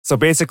So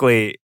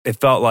basically, it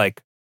felt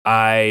like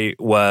I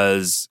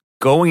was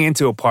going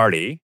into a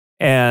party,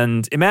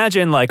 and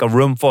imagine like a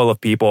room full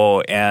of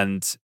people.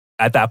 And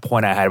at that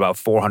point, I had about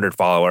 400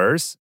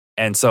 followers.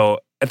 And so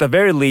at the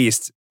very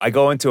least, I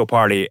go into a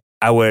party,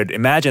 I would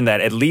imagine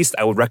that at least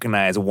I would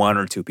recognize one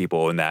or two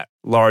people in that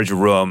large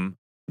room,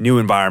 new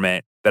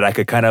environment that I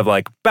could kind of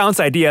like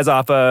bounce ideas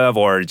off of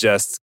or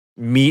just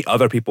meet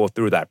other people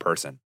through that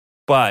person.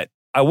 But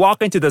I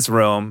walk into this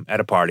room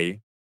at a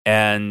party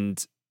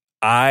and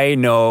I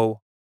know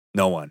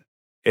no one.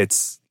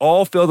 It's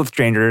all filled with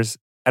strangers.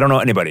 I don't know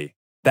anybody.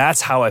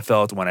 That's how I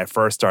felt when I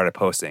first started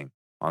posting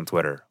on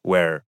Twitter,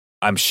 where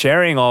I'm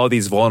sharing all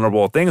these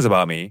vulnerable things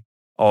about me,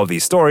 all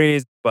these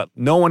stories, but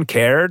no one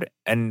cared.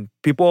 And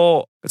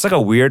people, it's like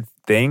a weird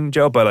thing,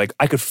 Joe, but like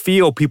I could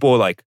feel people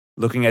like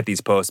looking at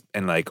these posts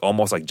and like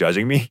almost like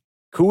judging me.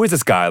 Who is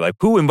this guy? Like,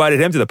 who invited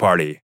him to the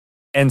party?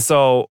 And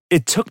so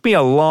it took me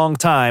a long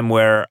time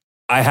where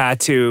I had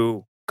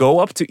to go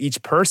up to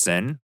each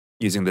person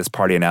using this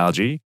party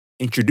analogy,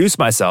 introduce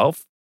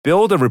myself,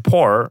 build a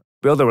rapport,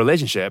 build a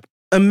relationship.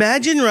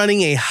 Imagine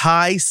running a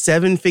high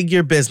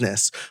seven-figure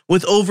business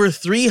with over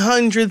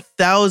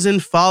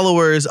 300,000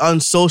 followers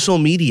on social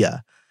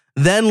media,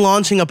 then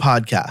launching a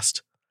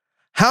podcast.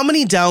 How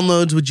many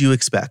downloads would you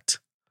expect?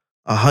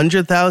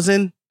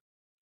 100,000?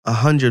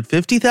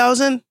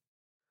 150,000?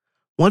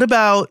 What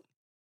about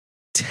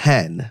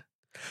 10?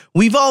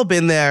 We've all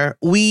been there.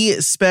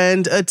 We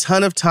spend a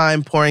ton of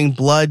time pouring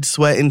blood,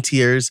 sweat, and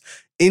tears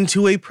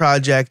into a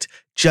project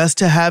just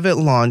to have it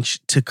launch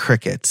to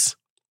crickets.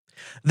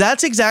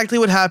 That's exactly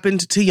what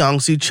happened to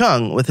Yong-Soo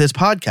Chung with his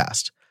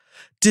podcast.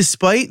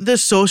 Despite the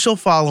social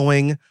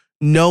following,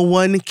 no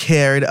one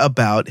cared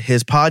about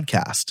his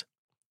podcast.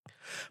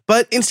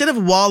 But instead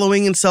of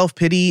wallowing in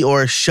self-pity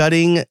or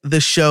shutting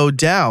the show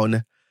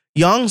down,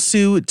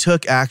 Yong-Soo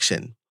took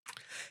action.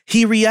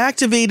 He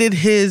reactivated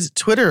his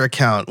Twitter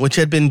account, which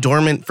had been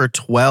dormant for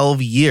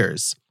 12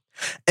 years,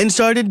 and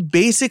started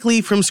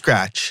basically from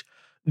scratch,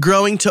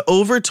 growing to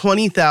over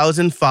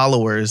 20,000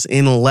 followers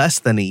in less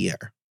than a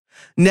year.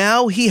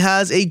 Now he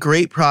has a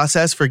great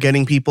process for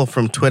getting people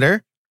from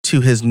Twitter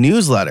to his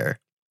newsletter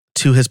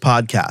to his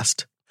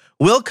podcast.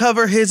 We'll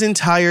cover his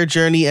entire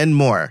journey and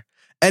more.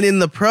 And in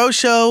the Pro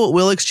Show,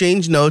 we'll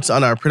exchange notes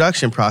on our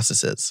production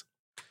processes.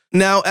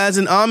 Now, as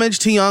an homage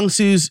to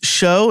Yong-Soo's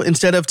show,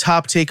 instead of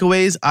top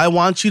takeaways, I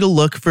want you to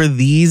look for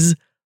these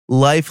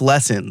life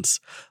lessons.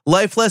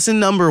 Life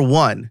lesson number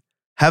 1,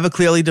 have a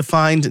clearly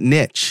defined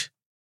niche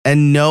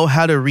and know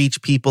how to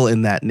reach people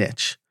in that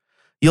niche.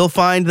 You'll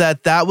find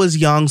that was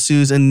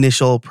Yong-Soo's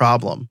initial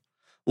problem.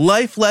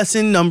 Life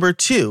lesson number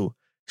 2,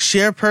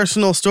 share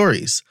personal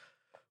stories.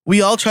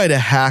 We all try to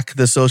hack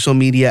the social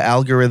media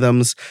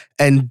algorithms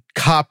and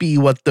copy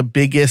what the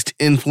biggest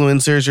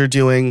influencers are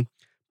doing,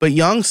 but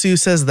Yong-Soo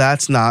says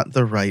that's not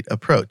the right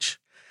approach.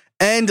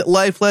 And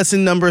life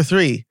lesson number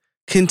 3,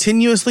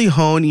 continuously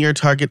hone your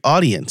target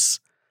audience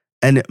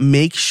and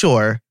make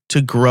sure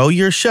to grow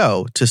your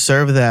show to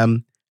serve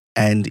them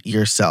and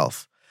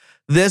yourself.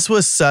 This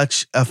was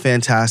such a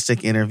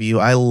fantastic interview.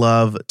 I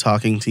love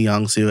talking to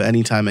Yong-Soo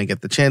anytime I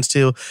get the chance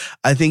to.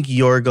 I think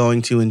you're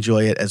going to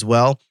enjoy it as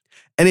well.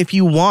 And if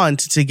you want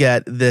to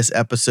get this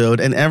episode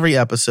and every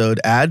episode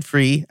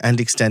ad-free and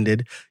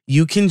extended,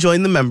 you can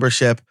join the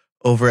membership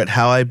over at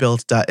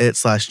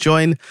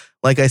howibuilt.it/join.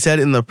 Like I said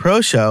in the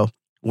Pro Show,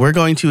 we're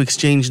going to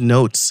exchange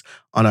notes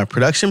on our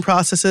production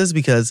processes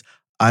because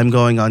I'm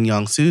going on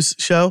Yong-Soo's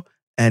show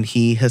and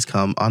he has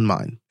come on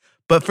mine.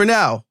 But for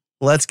now,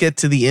 let's get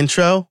to the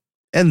intro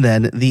and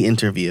then the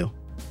interview.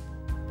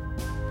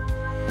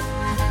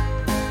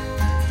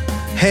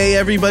 Hey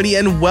everybody,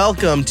 and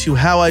welcome to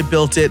How I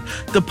Built It,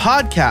 the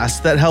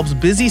podcast that helps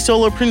busy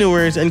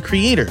solopreneurs and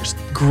creators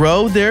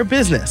grow their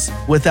business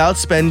without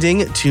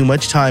spending too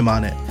much time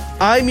on it.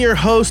 I'm your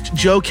host,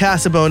 Joe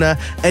Casabona,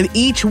 and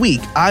each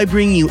week I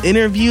bring you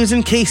interviews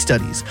and case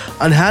studies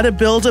on how to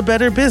build a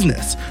better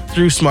business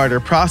through smarter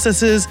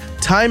processes,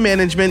 time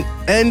management,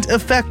 and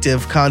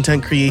effective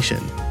content creation.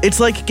 It's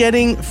like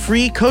getting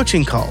free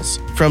coaching calls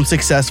from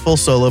successful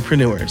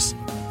solopreneurs.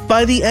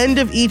 By the end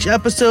of each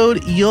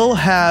episode, you'll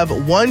have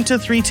 1 to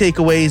 3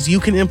 takeaways you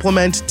can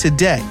implement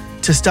today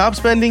to stop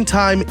spending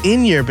time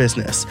in your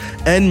business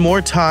and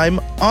more time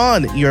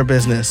on your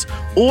business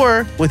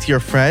or with your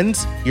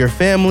friends, your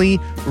family,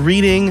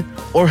 reading,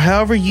 or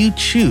however you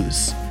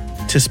choose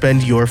to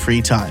spend your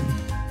free time.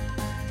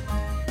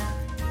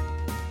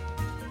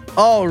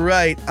 All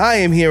right, I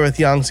am here with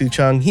Yong-Soo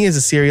Chung. He is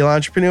a serial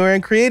entrepreneur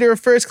and creator of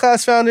First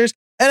Class Founders,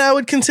 and I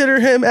would consider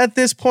him at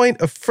this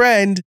point a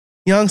friend.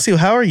 Yong-Soo,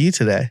 how are you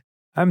today?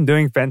 I'm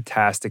doing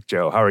fantastic,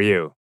 Joe. How are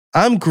you?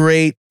 I'm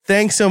great.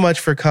 Thanks so much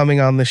for coming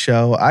on the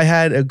show. I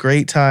had a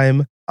great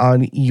time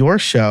on your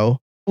show.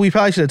 We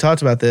probably should have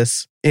talked about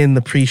this in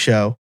the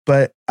pre-show,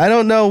 but I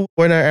don't know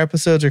when our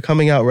episodes are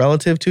coming out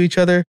relative to each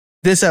other.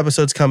 This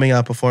episode's coming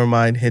out before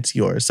mine hits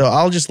yours. So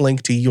I'll just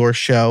link to your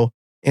show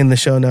in the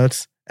show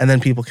notes, and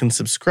then people can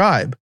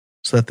subscribe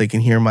so that they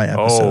can hear my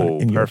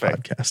episode in your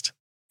podcast.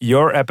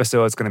 Your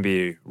episode is going to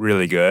be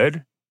really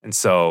good. And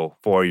so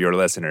for your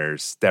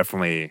listeners,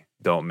 definitely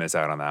don't miss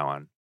out on that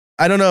one.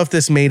 I don't know if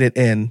this made it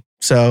in.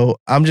 So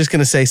I'm just going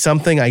to say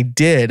something I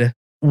did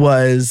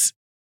was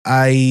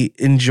I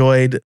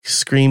enjoyed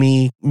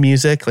screamy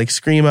music like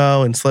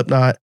Screamo and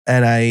Slipknot.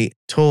 And I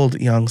told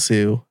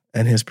Yong-Soo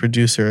and his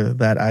producer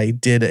that I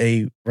did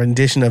a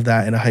rendition of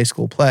that in a high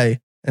school play.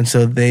 And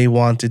so they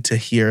wanted to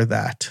hear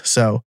that.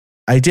 So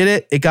I did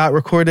it. It got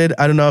recorded.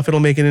 I don't know if it'll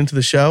make it into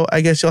the show.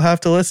 I guess you'll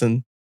have to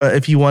listen.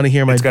 If you want to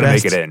hear my it's gonna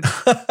best, make it in.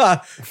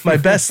 my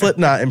best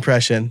Slipknot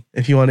impression,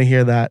 if you want to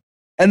hear that.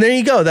 And there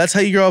you go. That's how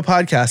you grow a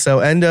podcast. So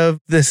end of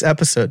this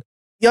episode.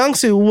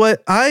 Yong-Soo,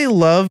 what I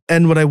love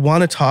and what I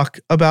want to talk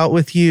about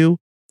with you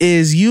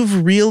is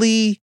you've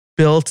really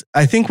built,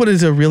 I think, what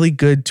is a really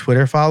good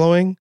Twitter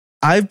following.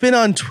 I've been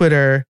on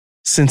Twitter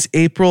since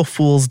April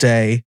Fool's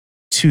Day,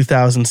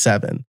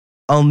 2007.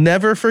 I'll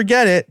never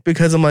forget it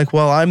because I'm like,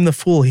 well, I'm the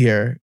fool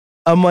here.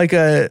 I'm like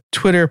a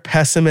Twitter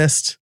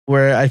pessimist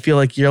where I feel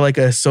like you're like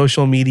a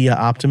social media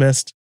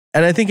optimist.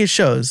 And I think it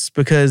shows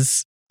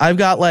because I've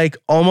got like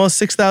almost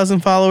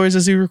 6,000 followers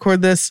as we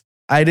record this.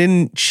 I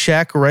didn't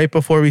check right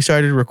before we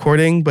started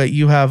recording, but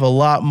you have a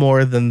lot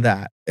more than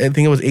that. I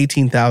think it was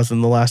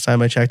 18,000 the last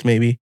time I checked,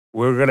 maybe.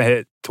 We're going to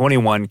hit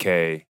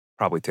 21K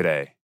probably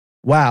today.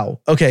 Wow.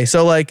 Okay.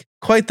 So like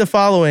quite the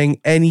following.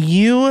 And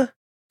you,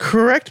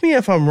 correct me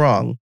if I'm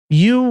wrong,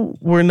 you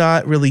were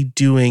not really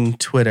doing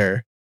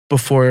Twitter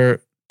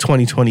before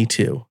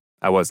 2022.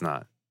 I was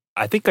not.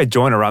 I think I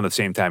joined around the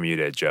same time you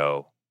did,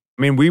 Joe.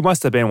 I mean, we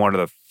must have been one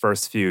of the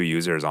first few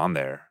users on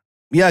there.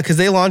 Yeah, because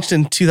they launched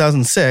in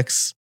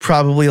 2006,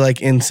 probably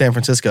like in San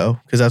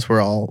Francisco, because that's where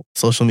all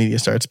social media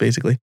starts,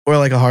 basically. Or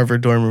like a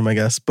Harvard dorm room, I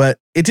guess. But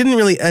it didn't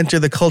really enter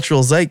the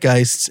cultural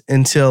zeitgeist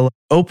until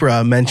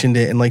Oprah mentioned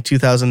it in like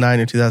 2009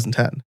 or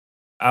 2010.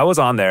 I was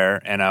on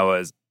there and I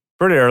was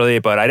pretty early,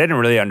 but I didn't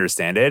really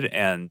understand it.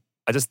 And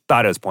I just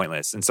thought it was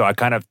pointless. And so I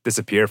kind of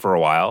disappeared for a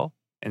while.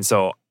 And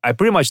so I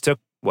pretty much took,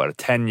 a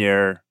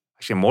 10-year,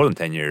 actually more than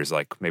 10 years,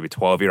 like maybe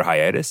 12-year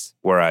hiatus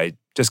where I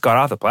just got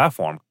off the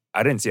platform.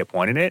 I didn't see a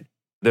point in it.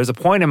 There's a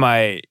point in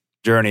my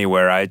journey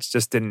where I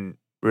just didn't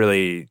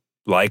really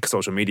like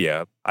social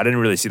media. I didn't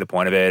really see the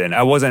point of it. And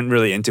I wasn't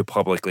really into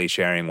publicly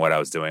sharing what I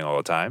was doing all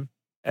the time.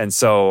 And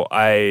so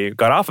I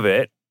got off of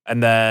it.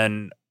 And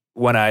then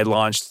when I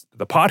launched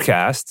the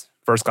podcast,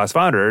 First Class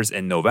Founders,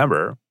 in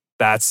November,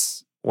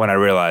 that's when I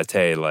realized,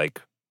 hey,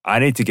 like, I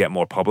need to get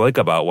more public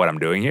about what I'm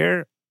doing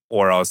here,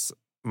 or else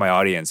my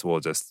audience will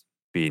just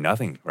be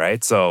nothing,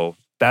 right? So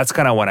that's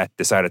kind of when I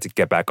decided to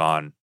get back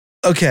on.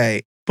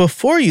 Okay.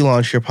 Before you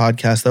launch your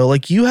podcast, though,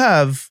 like you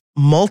have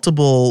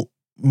multiple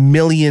 $1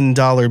 million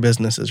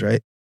businesses,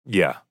 right?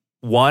 Yeah.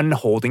 One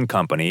holding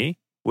company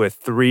with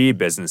 3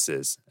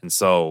 businesses. And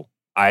so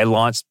I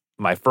launched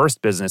my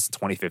first business in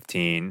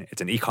 2015.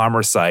 It's an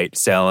e-commerce site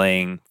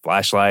selling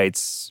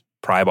flashlights,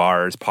 pry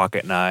bars,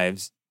 pocket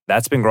knives.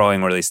 That's been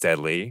growing really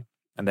steadily.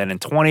 And then in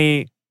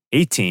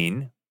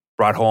 2018,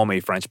 brought home a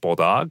French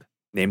bulldog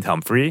named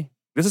Humphrey.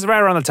 This is right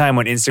around the time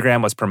when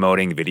Instagram was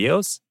promoting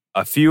videos.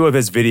 A few of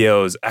his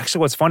videos, actually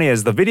what's funny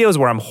is the videos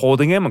where I'm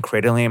holding him and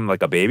cradling him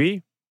like a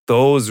baby,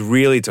 those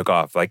really took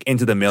off, like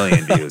into the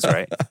million views,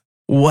 right?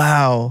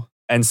 Wow.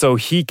 And so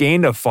he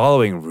gained a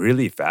following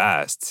really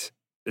fast.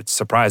 It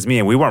surprised me,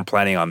 and we weren't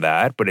planning on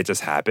that, but it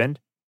just happened.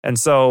 And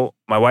so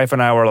my wife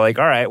and I were like,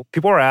 all right,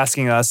 people were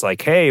asking us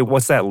like, hey,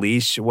 what's that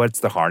leash? What's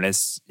the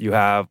harness you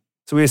have?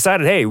 So we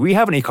decided, hey, we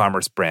have an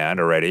e-commerce brand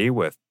already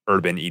with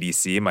Urban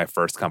EDC, my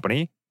first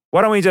company.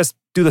 Why don't we just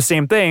do the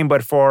same thing,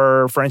 but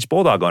for French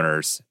bulldog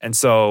owners? And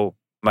so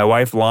my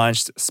wife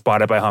launched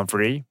Spotted by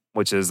Humphrey,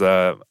 which is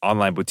an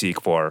online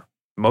boutique for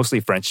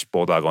mostly French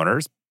bulldog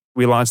owners.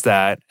 We launched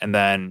that, and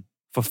then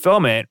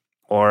fulfillment,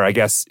 or I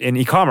guess in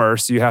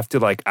e-commerce, you have to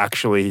like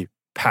actually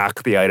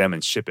pack the item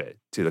and ship it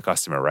to the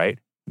customer, right?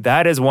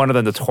 That is one of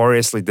the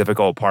notoriously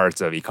difficult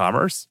parts of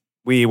e-commerce.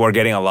 We were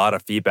getting a lot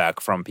of feedback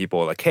from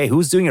people like, hey,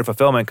 who's doing your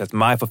fulfillment? Because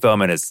my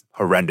fulfillment is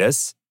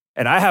horrendous.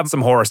 And I have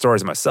some horror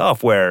stories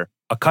myself where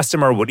a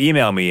customer would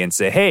email me and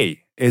say,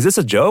 hey, is this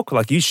a joke?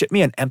 Like, you shipped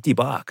me an empty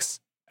box.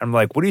 I'm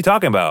like, what are you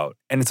talking about?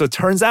 And so it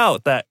turns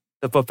out that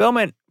the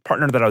fulfillment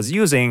partner that I was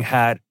using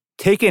had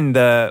taken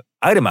the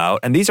item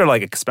out, and these are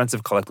like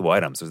expensive collectible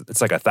items.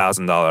 It's like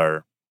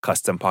 $1,000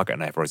 custom pocket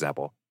knife, for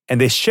example.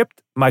 And they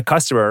shipped my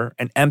customer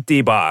an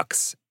empty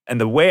box. And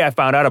the way I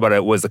found out about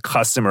it was the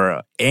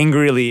customer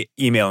angrily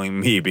emailing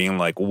me being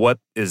like, what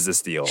is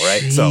this deal,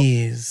 right?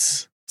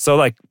 Jeez. So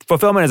like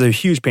fulfillment is a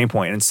huge pain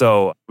point. And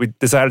so we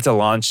decided to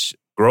launch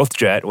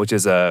GrowthJet, which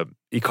is a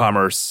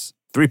e-commerce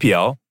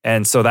 3PL.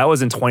 And so that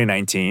was in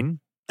 2019.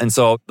 And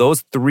so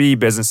those 3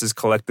 businesses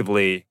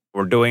collectively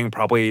were doing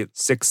probably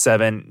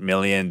 6-7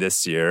 million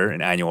this year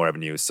in annual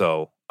revenue.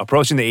 So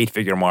approaching the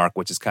 8-figure mark,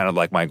 which is kind of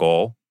like my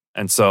goal.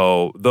 And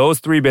so those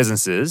 3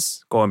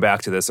 businesses, going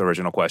back to this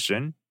original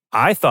question,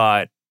 I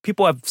thought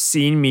people have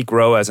seen me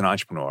grow as an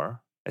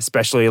entrepreneur,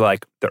 especially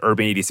like the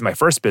Urban EDC, my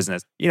first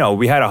business. You know,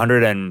 we had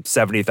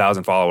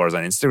 170,000 followers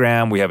on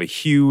Instagram. We have a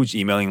huge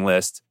emailing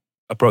list,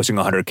 approaching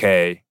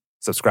 100K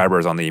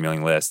subscribers on the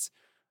emailing list.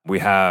 We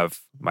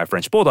have my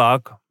French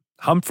bulldog,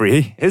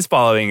 Humphrey, his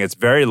following is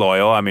very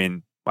loyal. I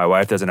mean, my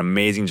wife does an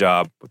amazing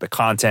job with the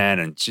content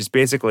and she's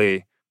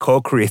basically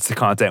co-creates the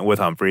content with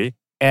Humphrey.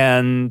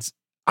 And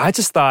I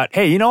just thought,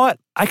 hey, you know what?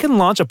 I can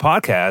launch a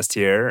podcast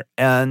here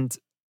and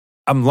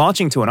I'm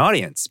launching to an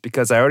audience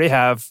because I already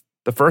have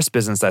the first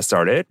business that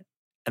started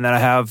and then I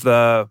have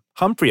the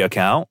Humphrey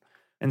account.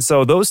 And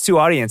so those two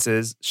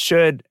audiences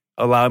should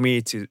allow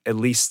me to at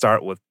least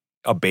start with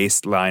a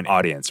baseline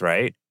audience,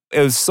 right? It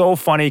was so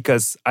funny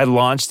because I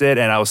launched it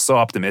and I was so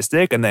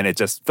optimistic and then it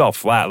just fell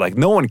flat. Like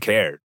no one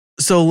cared.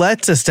 So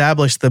let's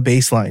establish the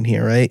baseline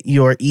here, right?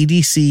 Your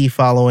EDC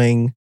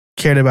following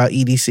cared about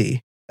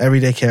EDC,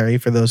 everyday carry,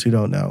 for those who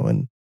don't know.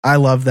 And I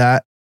love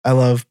that. I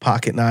love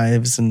pocket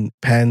knives and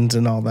pens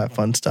and all that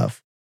fun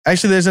stuff.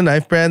 Actually, there's a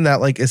knife brand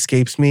that like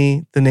escapes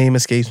me. The name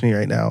escapes me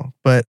right now,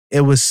 but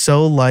it was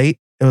so light.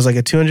 It was like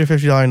a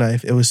 $250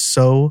 knife. It was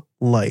so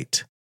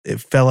light. It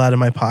fell out of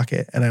my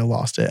pocket and I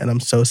lost it. And I'm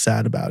so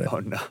sad about it. Oh,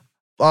 no.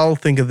 I'll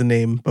think of the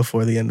name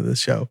before the end of the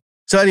show.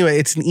 So anyway,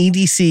 it's an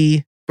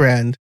EDC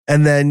brand.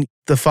 And then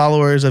the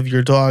followers of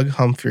your dog,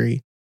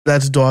 Humphrey,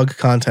 that's dog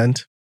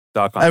content.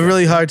 Dog content. I have a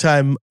really hard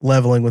time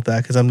leveling with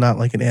that because I'm not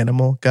like an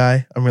animal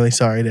guy. I'm really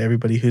sorry to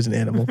everybody who's an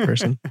animal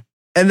person.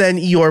 And then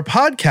your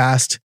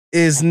podcast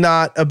is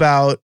not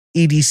about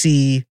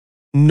EDC,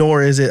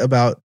 nor is it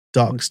about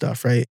dog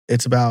stuff, right?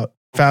 It's about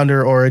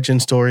founder origin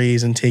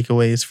stories and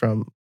takeaways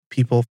from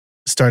people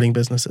starting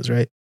businesses,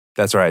 right?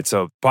 That's right.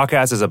 So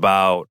podcast is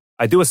about,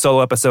 I do a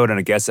solo episode and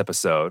a guest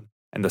episode.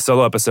 And the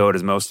solo episode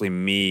is mostly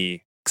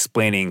me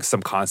explaining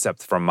some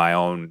concept from my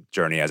own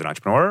journey as an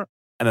entrepreneur.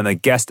 And then the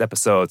guest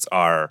episodes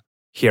are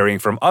hearing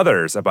from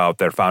others about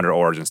their founder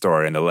origin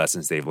story and the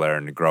lessons they've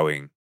learned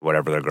growing,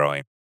 whatever they're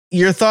growing.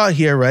 Your thought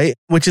here, right,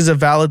 which is a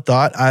valid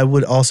thought. I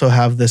would also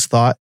have this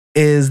thought,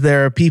 is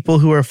there are people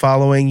who are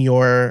following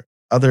your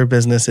other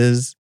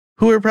businesses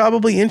who are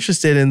probably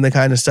interested in the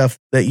kind of stuff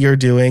that you're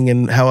doing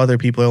and how other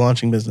people are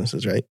launching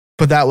businesses, right?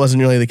 But that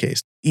wasn't really the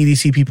case.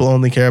 EDC people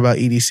only care about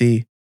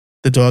EDC.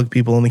 The dog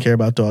people only care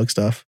about dog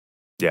stuff.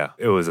 Yeah,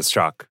 it was a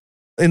shock.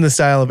 In the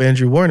style of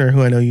Andrew Warner,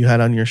 who I know you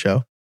had on your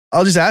show.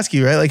 I'll just ask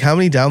you, right? Like, how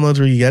many downloads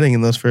were you getting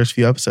in those first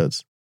few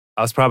episodes?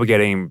 I was probably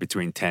getting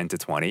between 10 to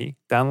 20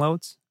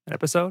 downloads an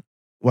episode.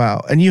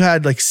 Wow. And you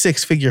had like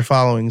 6-figure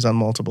followings on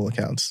multiple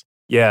accounts.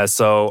 Yeah,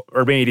 so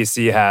Urban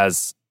EDC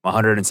has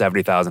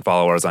 170,000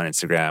 followers on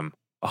Instagram,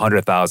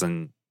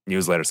 100,000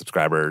 newsletter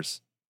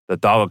subscribers. The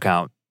dog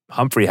account,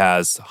 Humphrey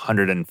has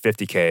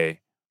 150K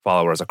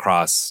followers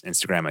across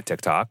Instagram and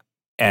TikTok.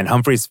 And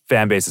Humphrey's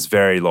fan base is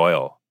very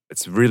loyal.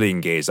 It's a really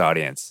engaged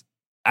audience.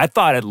 I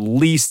thought at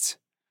least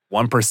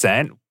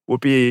 1% would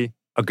be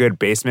a good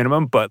base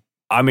minimum, but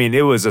I mean,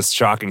 it was just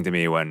shocking to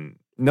me when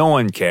no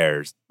one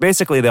cares.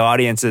 Basically, the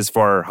audience is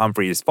for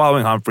Humphrey is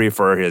following Humphrey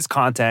for his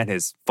content,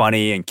 his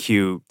funny and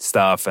cute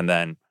stuff. And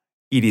then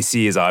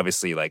EDC is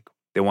obviously like,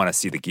 they want to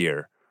see the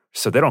gear.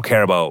 So they don't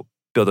care about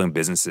building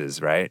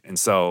businesses, right? And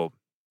so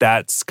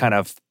that's kind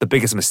of the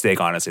biggest mistake,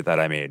 honestly, that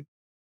I made.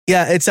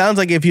 Yeah, it sounds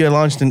like if you had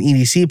launched an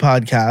EDC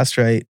podcast,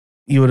 right,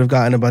 you would have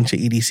gotten a bunch of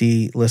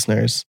EDC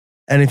listeners.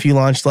 And if you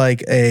launched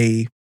like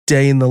a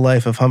Day in the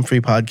Life of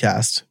Humphrey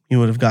podcast, you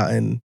would have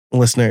gotten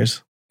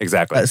listeners.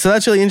 Exactly. So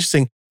that's really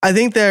interesting. I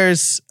think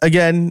there's,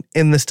 again,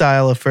 in the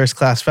style of first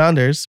class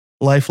founders,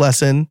 life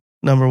lesson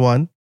number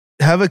one,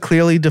 have a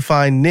clearly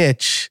defined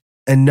niche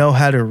and know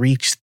how to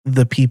reach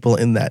the people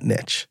in that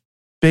niche.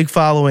 Big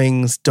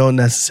followings don't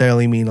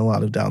necessarily mean a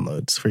lot of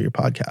downloads for your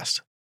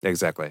podcast.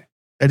 Exactly.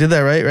 I did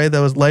that right? That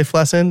was life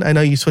lesson. I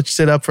know you switched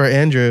it up for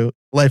Andrew.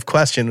 Life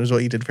question was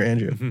what you did for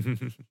Andrew.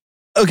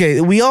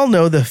 Okay, we all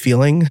know the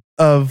feeling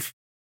of,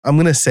 I'm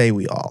going to say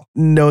we all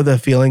know the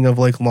feeling of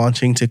like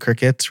launching to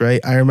crickets, right?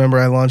 I remember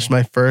I launched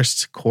my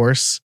first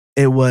course.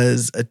 It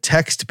was a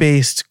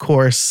text-based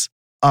course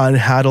on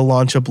how to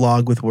launch a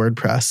blog with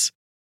WordPress.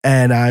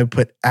 And I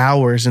put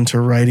hours into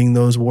writing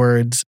those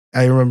words.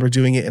 I remember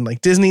doing it in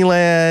like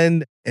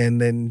Disneyland and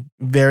then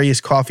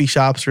various coffee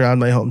shops around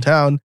my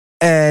hometown.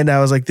 And I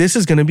was like, this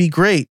is going to be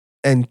great.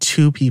 And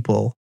 2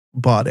 people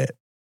bought it.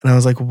 And I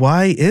was like,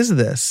 why is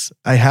this?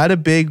 I had a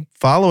big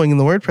following in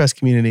the WordPress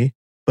community,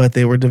 but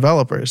they were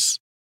developers.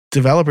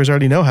 Developers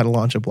already know how to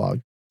launch a blog.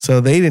 So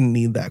they didn't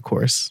need that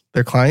course.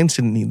 Their clients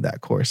didn't need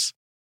that course.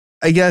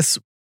 I guess,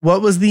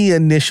 what was the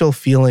initial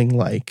feeling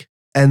like?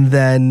 And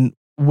then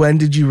when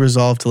did you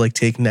resolve to like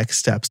take next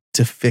steps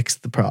to fix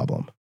the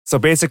problem? So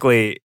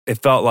basically, it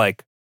felt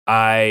like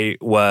I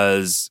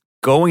was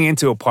going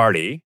into a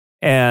party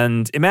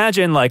and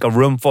imagine like a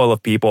room full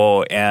of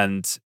people.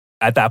 And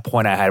at that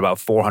point, I had about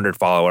 400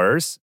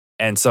 followers.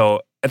 And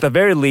so at the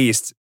very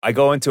least, I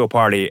go into a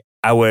party,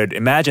 I would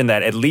imagine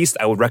that at least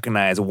I would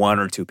recognize 1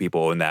 or 2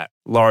 people in that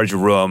large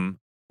room,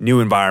 new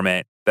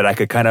environment that I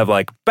could kind of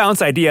like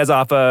bounce ideas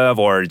off of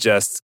or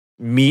just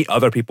meet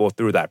other people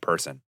through that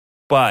person.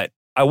 But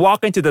I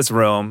walk into this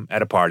room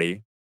at a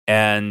party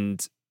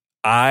and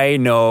I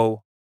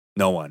know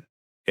no one.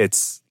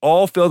 It's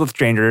all filled with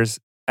strangers.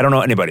 I don't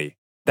know anybody.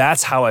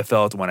 That's how I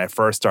felt when I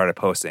first started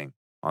posting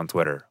on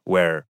Twitter,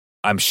 where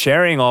I'm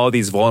sharing all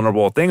these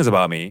vulnerable things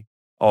about me,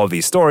 all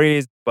these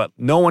stories, but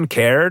no one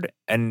cared.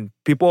 And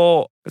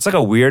people, it's like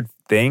a weird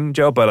thing,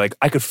 Joe, but like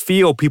I could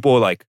feel people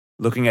like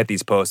looking at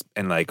these posts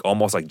and like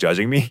almost like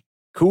judging me.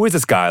 Who is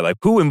this guy? Like,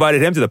 who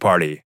invited him to the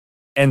party?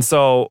 And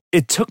so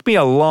it took me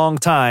a long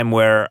time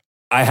where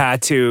I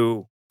had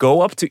to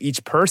go up to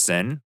each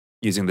person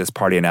using this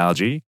party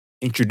analogy,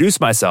 introduce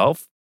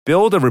myself,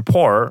 build a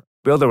rapport,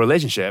 build a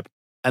relationship,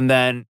 and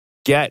then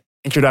get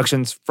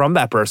introductions from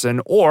that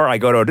person. Or I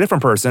go to a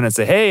different person and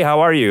say, hey, how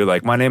are you?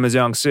 Like, my name is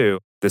Yong-Soo.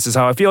 This is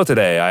how I feel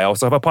today. I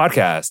also have a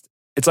podcast.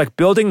 It's like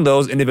building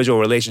those individual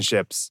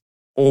relationships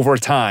over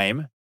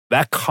time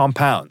that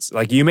compounds.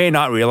 Like, you may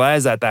not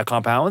realize that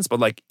compounds, but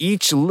like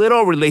each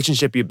little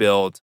relationship you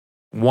build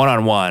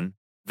one-on-one,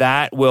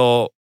 that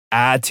will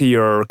add to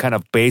your kind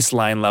of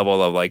baseline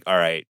level of like, all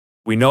right,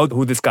 we know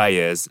who this guy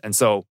is. And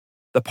so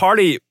the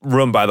party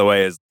room, by the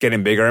way, is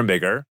getting bigger and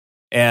bigger.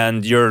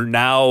 And you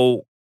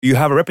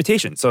have a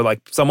reputation. So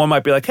like someone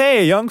might be like,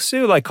 hey,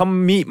 Yong-Soo, like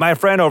come meet my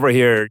friend over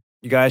here.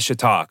 You guys should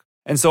talk.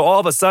 And so all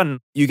of a sudden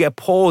you get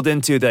pulled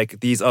into like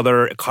these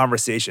other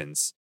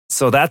conversations.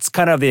 So that's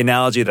kind of the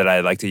analogy that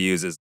I like to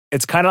use is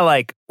it's kind of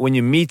like when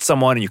you meet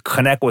someone and you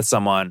connect with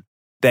someone,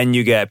 then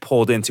you get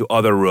pulled into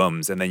other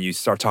rooms and then you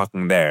start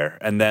talking there.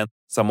 And then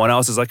someone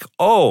else is like,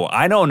 oh,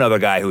 I know another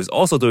guy who's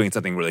also doing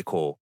something really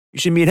cool. You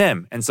should meet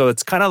him. And so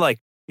it's kind of like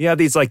you have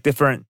these like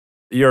different,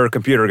 you're a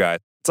computer guy.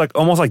 It's like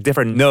almost like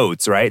different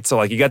nodes, right? So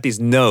like you got these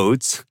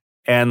nodes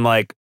and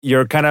like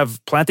you're kind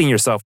of planting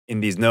yourself in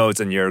these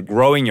nodes and you're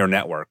growing your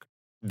network.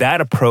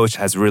 That approach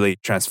has really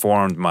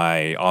transformed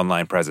my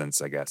online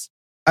presence, I guess.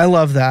 I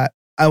love that.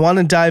 I want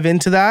to dive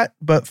into that,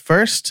 but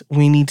first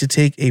we need to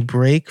take a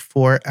break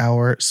for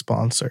our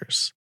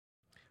sponsors.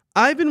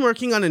 I've been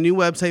working on a new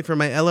website for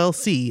my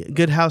LLC,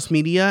 Good House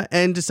Media,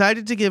 and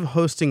decided to give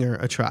Hostinger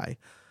a try.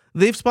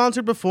 They've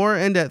sponsored before,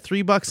 and at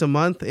 $3 a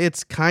month,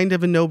 it's kind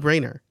of a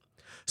no-brainer.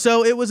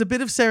 So it was a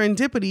bit of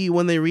serendipity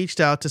when they reached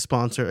out to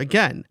sponsor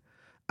again.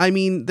 I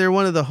mean, they're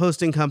one of the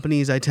hosting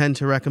companies I tend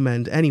to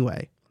recommend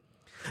anyway.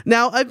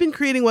 Now, I've been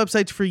creating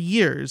websites for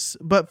years,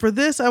 but for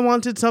this, I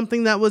wanted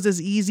something that was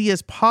as easy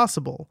as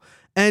possible,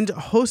 and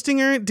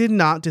Hostinger did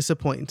not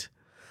disappoint.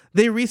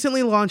 They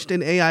recently launched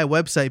an AI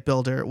website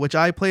builder, which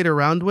I played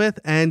around with,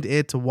 and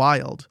it's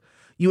wild.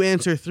 You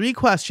answer 3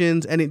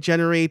 questions, and it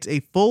generates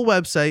a full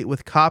website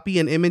with copy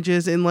and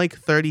images in like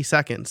 30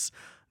 seconds.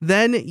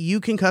 Then you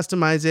can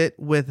customize it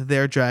with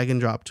their drag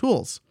and drop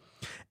tools.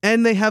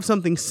 And they have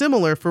something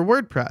similar for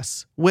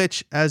WordPress,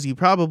 which, as you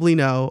probably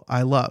know,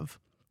 I love.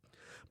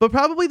 But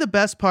probably the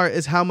best part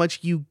is how much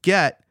you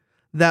get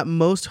that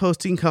most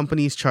hosting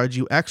companies charge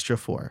you extra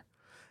for.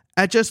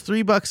 At just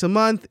 $3 a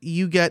month,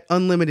 you get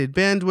unlimited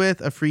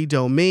bandwidth, a free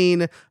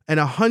domain,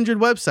 and 100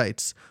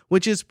 websites,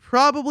 which is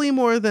probably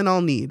more than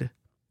I'll need.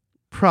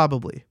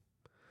 Probably.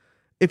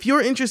 If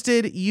you're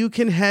interested, you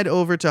can head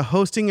over to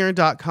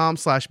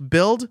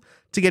hostinger.com/build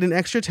to get an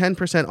extra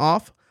 10%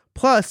 off,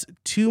 plus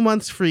 2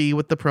 months free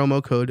with the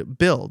promo code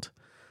BUILD.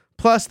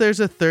 Plus,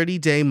 there's a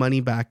 30-day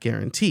money-back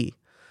guarantee.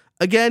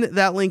 Again,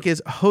 that link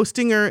is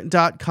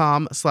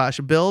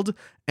hostinger.com/build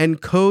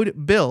and code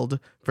BUILD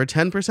for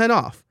 10%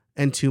 off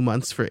and 2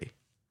 months free.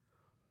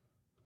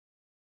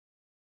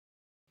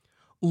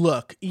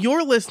 Look,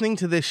 you're listening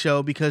to this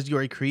show because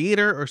you're a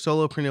creator or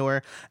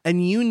solopreneur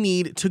and you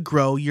need to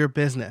grow your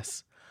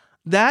business.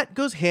 That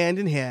goes hand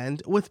in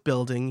hand with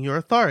building your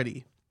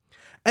authority.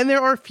 And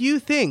there are few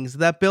things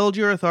that build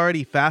your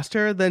authority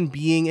faster than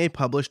being a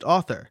published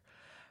author.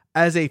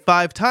 As a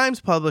 5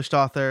 times published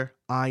author,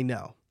 I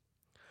know.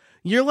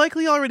 You're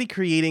likely already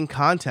creating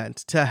content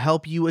to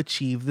help you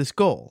achieve this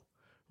goal.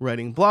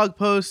 Writing blog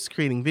posts,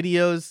 creating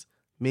videos,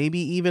 maybe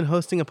even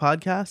hosting a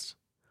podcast.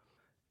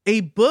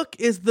 A book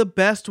is the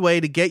best way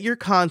to get your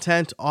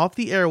content off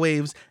the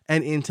airwaves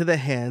and into the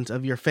hands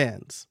of your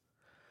fans.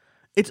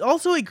 It's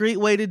also a great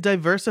way to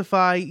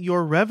diversify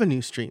your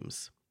revenue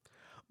streams.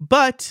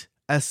 But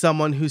as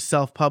someone who's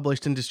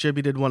self-published and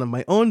distributed one of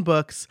my own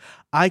books,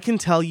 I can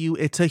tell you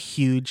it's a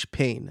huge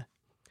pain.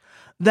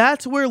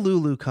 That's where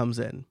Lulu comes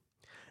in.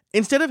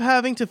 Instead of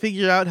having to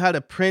figure out how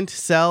to print,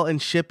 sell, and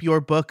ship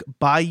your book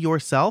by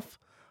yourself,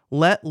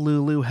 let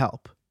Lulu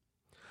help.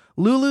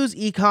 Lulu's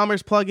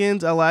e-commerce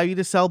plugins allow you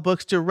to sell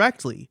books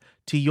directly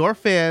to your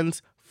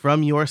fans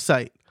from your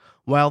site,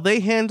 while they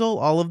handle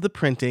all of the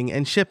printing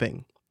and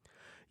shipping.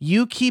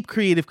 You keep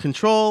creative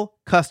control,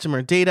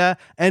 customer data,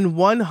 and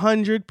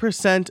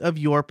 100% of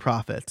your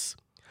profits.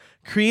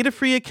 Create a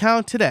free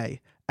account today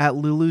at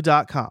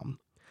lulu.com.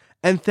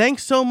 And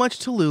thanks so much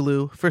to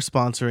Lulu for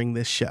sponsoring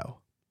this show.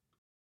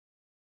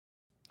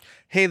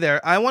 Hey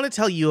there, I want to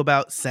tell you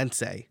about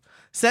Sensei.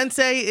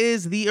 Sensei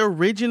is the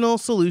original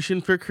solution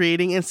for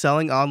creating and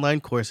selling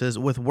online courses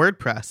with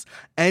WordPress,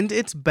 and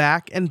it's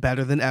back and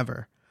better than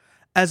ever.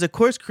 As a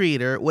course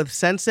creator with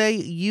Sensei,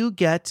 you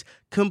get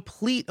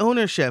complete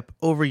ownership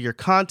over your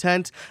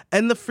content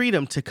and the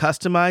freedom to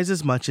customize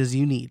as much as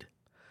you need.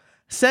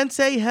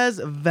 Sensei has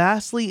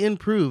vastly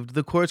improved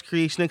the course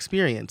creation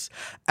experience,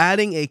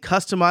 adding a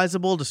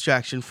customizable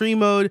distraction-free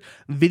mode,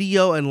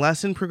 video and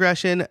lesson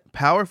progression,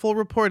 powerful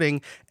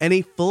reporting, and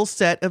a full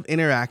set of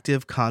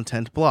interactive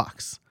content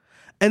blocks.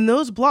 And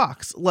those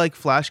blocks, like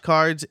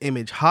flashcards,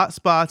 image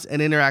hotspots,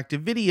 and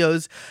interactive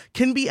videos,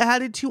 can be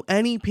added to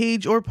any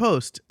page or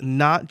post,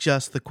 not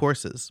just the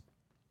courses.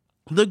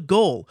 The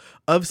goal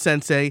of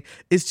Sensei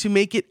is to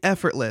make it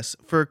effortless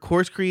for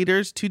course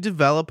creators to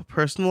develop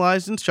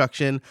personalized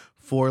instruction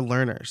for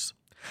learners.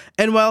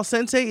 And while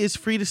Sensei is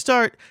free to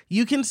start,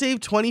 you can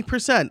save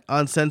 20%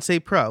 on Sensei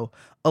Pro,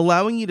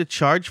 allowing you to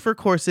charge for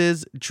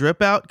courses,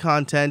 drip out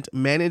content,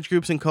 manage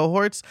groups and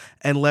cohorts,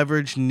 and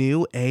leverage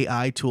new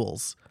AI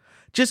tools.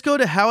 Just go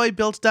to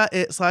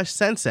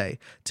howibuilt.it/sensei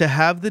to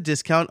have the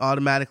discount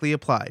automatically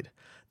applied.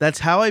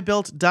 That's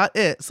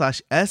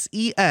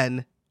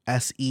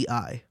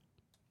howibuilt.it/SENSEI.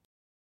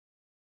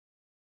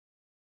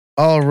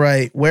 All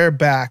right, we're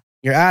back.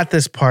 You're at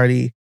this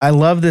party. I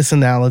love this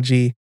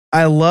analogy.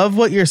 I love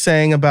what you're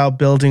saying about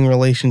building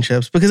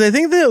relationships, because I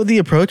think the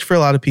approach for a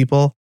lot of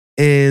people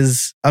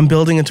is I'm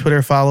building a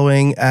Twitter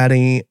following at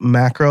a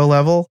macro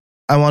level.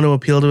 I want to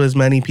appeal to as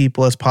many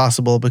people as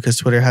possible because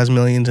Twitter has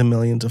millions and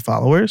millions of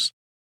followers.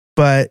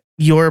 But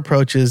your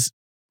approach is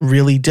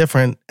really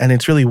different and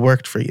it's really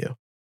worked for you.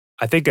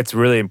 I think it's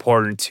really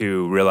important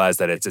to realize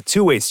that it's a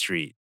two-way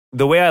street.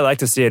 The way I like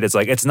to see it is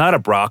like, it's not a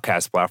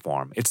broadcast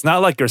platform. It's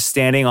not like you're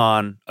standing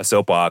on a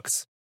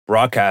soapbox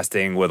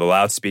broadcasting with a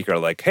loudspeaker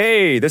like,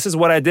 hey, this is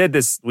what I did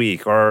this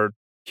week, or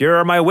here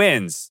are my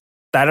wins.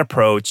 That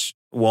approach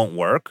won't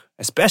work,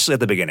 especially at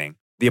the beginning.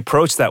 The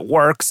approach that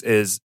works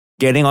is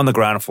getting on the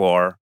ground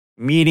floor,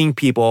 meeting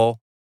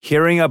people,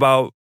 hearing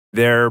about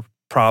their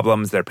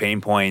problems, their pain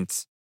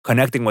points,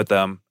 connecting with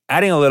them,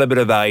 adding a little bit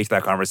of value to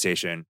that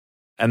conversation.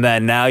 And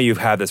then now you've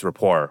had this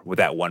rapport with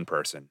that one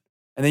person.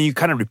 And then you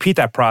kind of repeat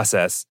that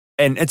process.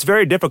 And it's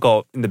very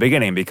difficult in the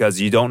beginning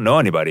because you don't know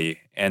anybody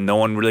and no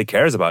one really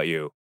cares about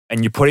you.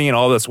 And you're putting in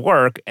all this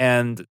work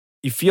and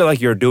you feel like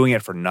you're doing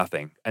it for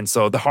nothing. And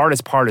so the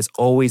hardest part is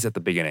always at the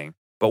beginning.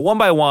 But one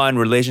by one,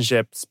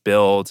 relationships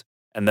build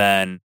and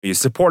then you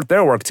support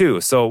their work too.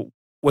 So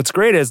what's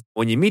great is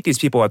when you meet these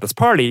people at this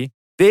party,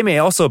 they may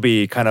also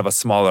be kind of a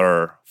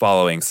smaller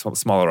following,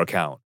 smaller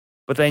account.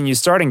 But then you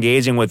start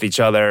engaging with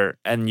each other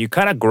and you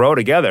kind of grow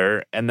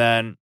together. And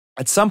then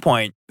at some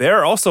point,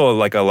 they're also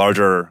like a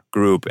larger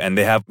group and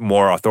they have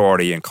more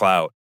authority and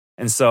clout.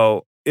 And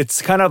so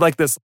it's kind of like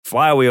this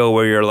flywheel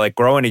where you're like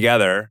growing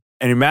together.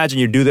 And imagine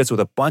you do this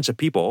with a bunch of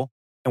people.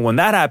 And when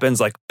that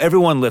happens, like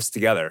everyone lifts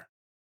together.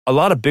 A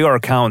lot of bigger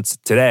accounts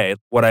today,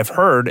 what I've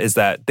heard is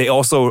that they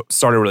also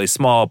started really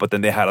small, but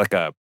then they had like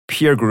a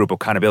peer group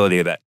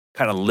accountability that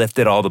kind of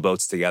lifted all the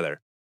boats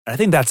together. And I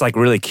think that's like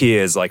really key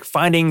is like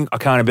finding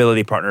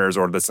accountability partners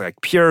or this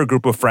like peer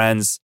group of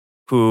friends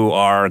who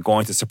are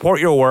going to support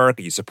your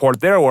work, you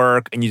support their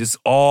work, and you just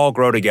all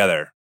grow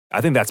together. I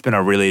think that's been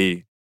a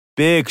really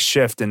big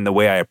shift in the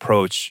way I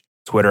approach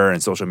Twitter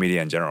and social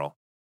media in general.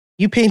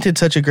 You painted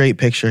such a great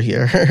picture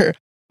here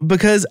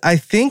because I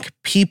think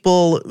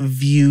people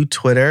view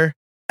Twitter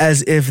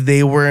as if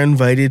they were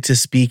invited to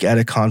speak at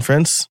a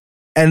conference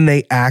and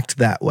they act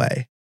that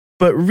way.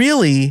 But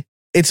really,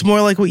 it's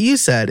more like what you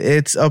said.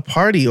 It's a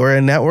party or a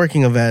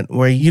networking event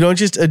where you don't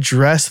just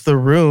address the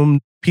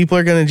room. People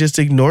are going to just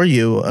ignore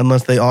you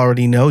unless they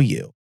already know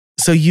you.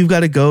 So you've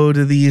got to go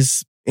to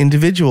these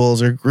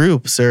individuals or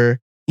groups or,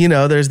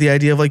 there's the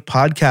idea of like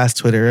podcast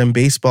Twitter and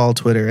baseball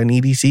Twitter and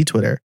EDC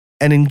Twitter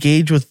and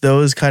engage with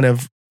those kind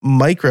of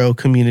micro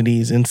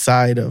communities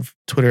inside of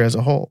Twitter as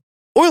a whole.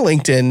 Or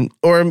LinkedIn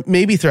or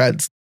maybe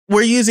Threads.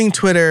 We're using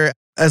Twitter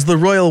as the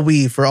royal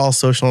we for all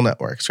social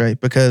networks, right?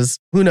 Because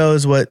who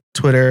knows what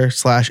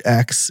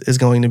Twitter/X is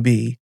going to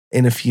be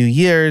in a few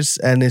years.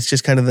 And it's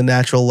just kind of the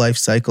natural life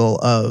cycle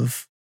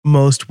of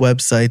most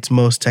websites,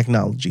 most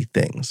technology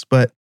things.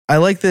 But I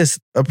like this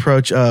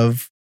approach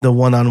of the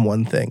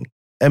one-on-one thing.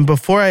 And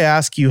before I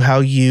ask you how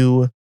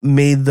you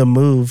made the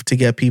move to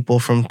get people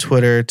from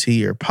Twitter to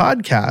your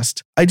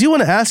podcast, I do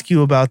want to ask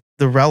you about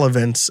the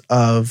relevance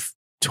of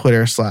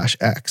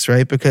Twitter/X,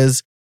 right?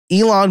 Because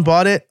Elon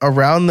bought it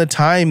around the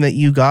time that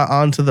you got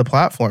onto the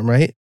platform,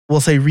 right? We'll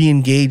say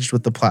re-engaged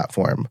with the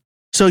platform.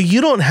 So you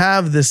don't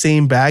have the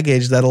same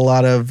baggage that a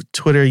lot of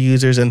Twitter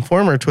users and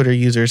former Twitter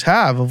users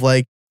have of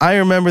like, I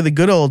remember the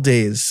good old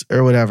days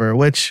or whatever,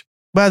 which,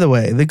 by the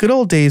way, the good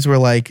old days were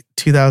like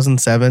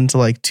 2007 to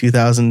like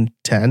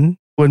 2010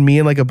 when me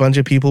and like a bunch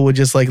of people would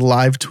just like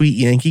live tweet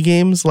Yankee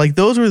games. Like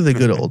those were the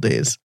good old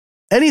days.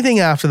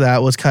 Anything after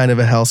that was kind of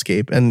a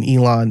hellscape and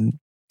Elon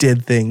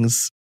did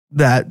things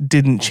that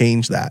didn't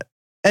change that.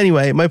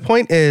 Anyway, my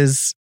point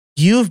is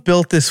you've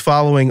built this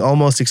following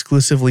almost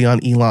exclusively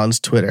on Elon's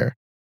Twitter.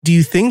 Do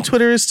you think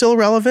Twitter is still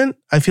relevant?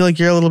 I feel like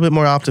you're a little bit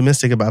more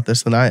optimistic about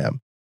this than I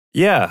am.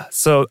 Yeah,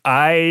 so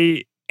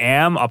I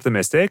am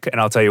optimistic,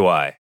 and I'll tell you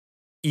why.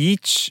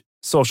 Each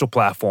social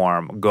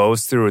platform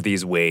goes through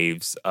these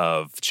waves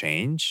of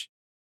change,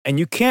 and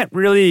you can't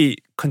really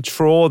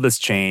control this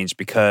change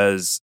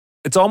because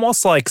It's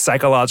almost like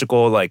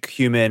psychological, like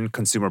human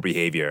consumer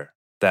behavior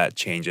that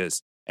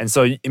changes. And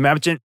so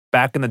imagine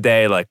back in the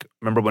day, like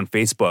remember when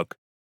Facebook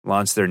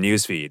launched their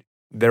newsfeed,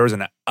 there was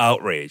an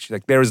outrage.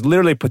 Like there was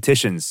literally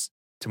petitions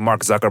to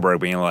Mark Zuckerberg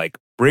being like,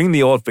 bring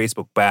the old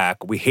Facebook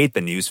back. We hate the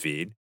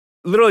newsfeed.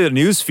 Literally, the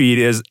newsfeed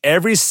is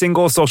every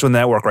single social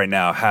network right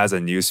now has a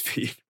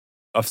newsfeed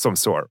of some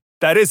sort.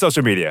 That is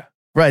social media.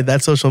 Right,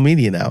 that's social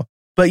media now.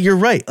 But you're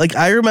right. Like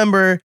I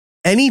remember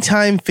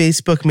anytime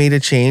Facebook made a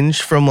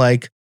change from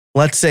like,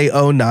 let's say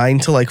 09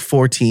 to like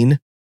 14,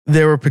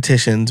 there were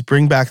petitions,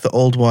 bring back the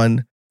old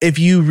one. If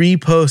you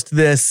repost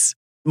this,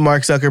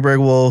 Mark Zuckerberg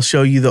will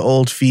show you the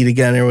old feed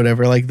again or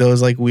whatever, like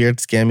those like weird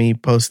scammy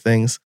post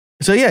things.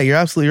 So yeah, you're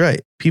absolutely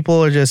right.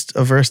 People are just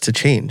averse to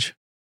change.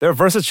 They're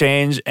averse to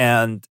change.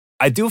 And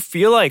I do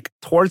feel like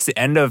towards the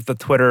end of the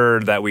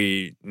Twitter that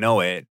we know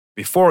it,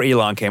 before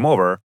Elon came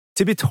over,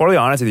 to be totally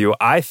honest with you,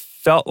 I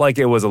felt like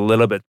it was a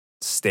little bit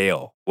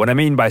stale. What I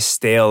mean by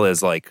stale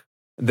is like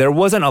there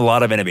wasn't a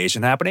lot of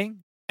innovation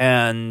happening.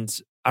 And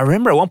I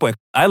remember at one point,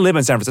 I live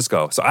in San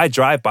Francisco, so I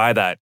drive by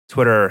that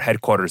Twitter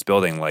headquarters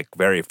building like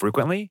very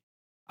frequently.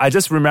 I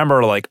just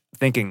remember like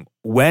thinking,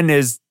 when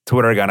is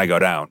Twitter gonna go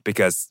down?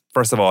 Because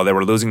first of all, they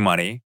were losing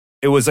money.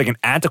 It was like an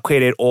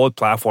antiquated old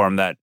platform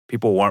that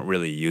people weren't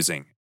really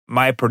using.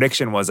 My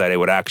prediction was that it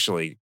would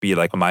actually be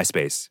like a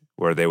MySpace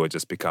where they would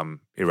just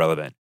become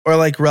irrelevant. Or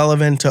like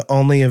relevant to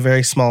only a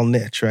very small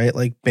niche, right?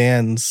 Like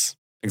bands.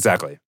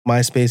 Exactly.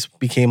 MySpace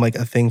became like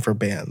a thing for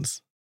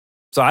bands.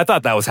 So I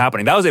thought that was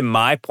happening. That was in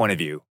my point of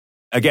view.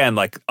 Again,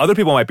 like other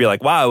people might be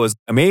like, wow, it was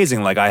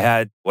amazing. Like I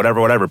had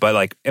whatever. But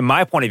like in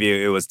my point of view,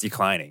 it was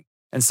declining.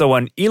 And so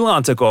when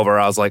Elon took over,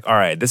 I was like, all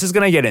right, this is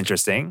going to get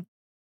interesting.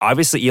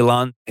 Obviously,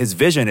 Elon, his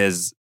vision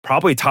is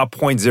probably top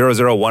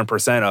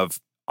 0.001% of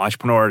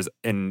entrepreneurs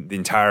in the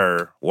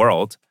entire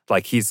world.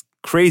 Like he's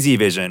crazy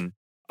vision.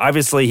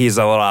 Obviously, he's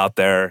a little out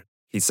there.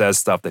 He says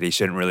stuff that he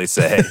shouldn't really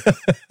say.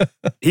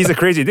 He's a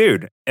crazy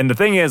dude. And the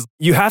thing is,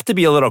 you have to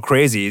be a little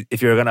crazy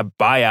if you're going to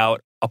buy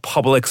out a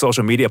public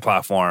social media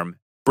platform,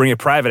 bring it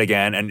private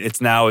again, and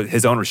it's now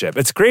his ownership.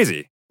 It's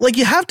crazy. Like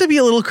you have to be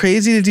a little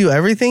crazy to do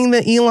everything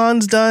that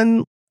Elon's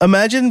done.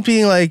 Imagine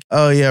being like,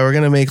 oh yeah, we're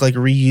going to make like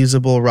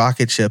reusable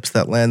rocket ships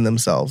that land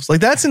themselves.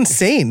 Like that's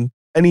insane.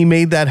 And he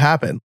made that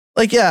happen.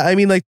 Like, yeah, I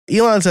mean, like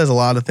Elon says a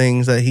lot of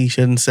things that he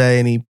shouldn't say.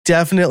 And he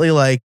definitely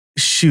like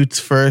shoots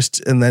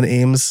first and then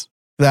aims.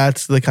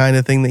 That's the kind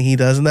of thing that he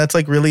does. And that's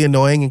like really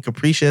annoying and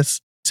capricious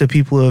to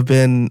people who have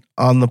been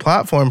on the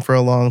platform for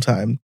a long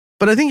time.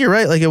 But I think you're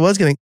right. Like it was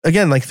getting,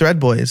 again, like Thread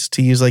Boys,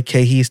 to use like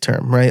Kei's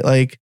term, right?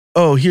 Like,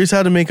 oh, here's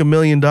how to make $1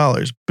 million.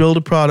 Build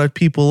a product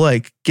people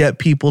like, get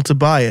people to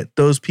buy it.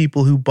 Those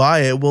people who buy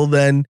it will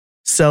then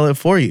sell it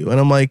for you. And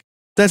I'm like,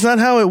 that's not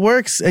how it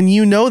works. And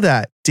you know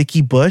that,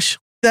 Dickie Bush.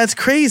 That's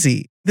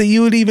crazy that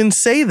you would even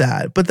say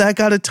that. But that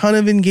got a ton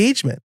of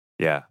engagement.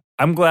 Yeah.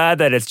 I'm glad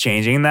that it's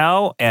changing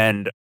now.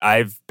 And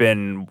I've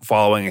been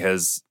following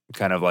his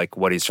kind of like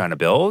what he's trying to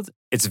build.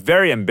 It's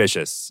very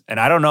ambitious.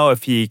 And I don't know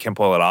if he can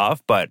pull it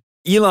off, but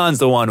Elon's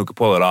the one who can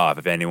pull it off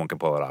if anyone can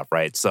pull it off,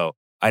 right? So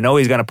I know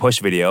he's going to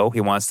push video.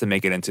 He wants to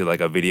make it into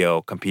like a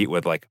video compete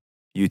with like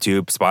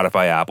YouTube,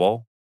 Spotify,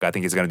 Apple. I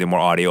think he's going to do more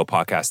audio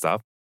podcast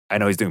stuff. I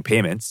know he's doing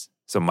payments,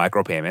 so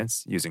micro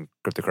payments using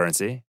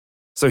cryptocurrency.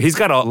 So he's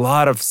got a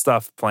lot of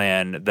stuff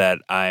planned that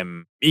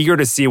I'm eager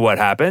to see what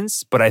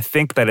happens, but I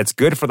think that it's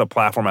good for the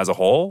platform as a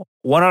whole.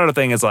 One other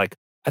thing is like,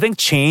 I think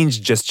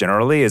change just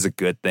generally is a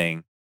good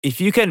thing. If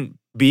you can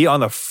be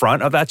on the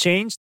front of that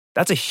change,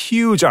 that's a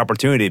huge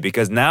opportunity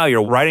because now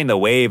you're riding the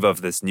wave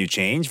of this new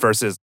change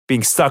versus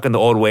being stuck in the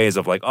old ways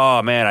of like,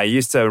 oh man, I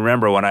used to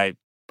remember when I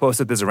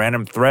posted this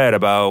random thread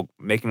about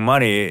making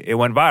money, it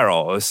went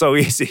viral. It was so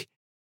easy.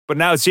 But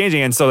now it's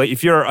changing. And so like,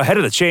 if you're ahead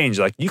of the change,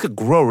 like you could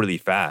grow really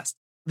fast.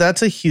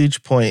 That's a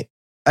huge point.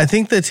 I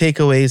think the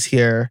takeaways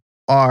here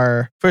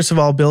are, first of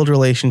all, build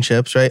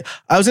relationships, right?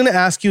 I was going to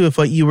ask you if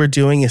what you were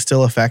doing is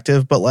still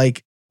effective, but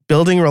like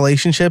building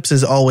relationships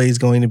is always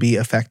going to be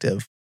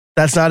effective.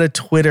 That's not a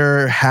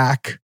Twitter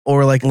hack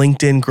or like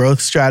LinkedIn growth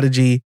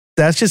strategy.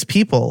 That's just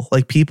people.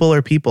 Like people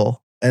are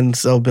people. And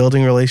so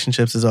building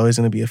relationships is always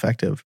going to be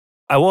effective.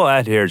 I will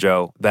add here,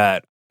 Joe,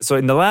 that so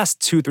in the last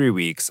 2-3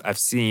 weeks, I've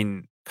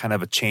seen kind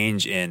of a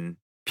change in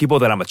people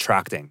that I'm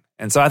attracting.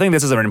 And so I think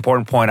this is an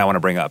important point I want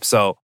to bring up.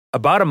 So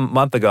about a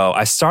month ago,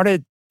 I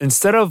started,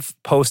 instead of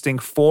posting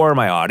for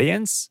my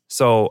audience,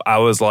 so I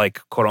was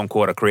like, quote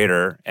unquote, a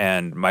creator,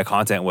 and my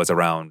content was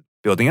around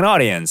building an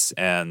audience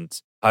and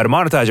how to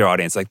monetize your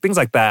audience, like things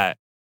like that,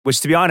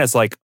 which to be honest,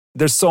 like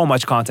there's so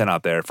much content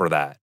out there for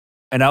that.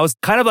 And I was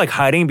kind of like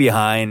hiding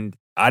behind,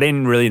 I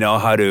didn't really know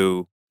how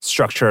to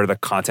structure the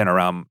content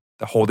around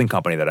the holding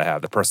company that I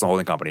have, the personal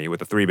holding company with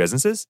the 3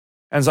 businesses.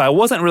 And so I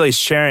wasn't really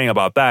sharing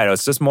about that. It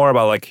was just more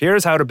about like,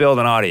 here's how to build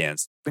an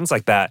audience, things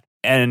like that.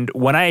 And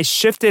when I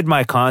shifted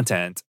my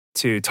content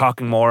to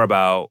talking more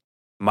about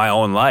my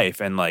own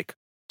life and like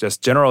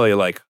just generally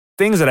like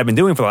things that I've been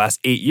doing for the last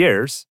 8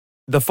 years,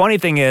 the funny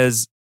thing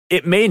is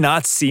it may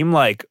not seem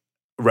like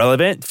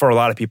relevant for a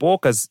lot of people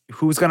because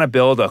who's going to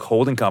build a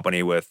holding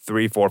company with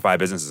 3, 4, 5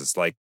 businesses?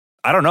 Like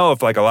I don't know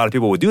if like a lot of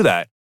people would do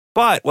that.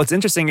 But what's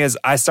interesting is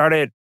I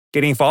started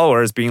getting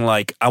followers being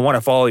like, I want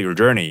to follow your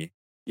journey.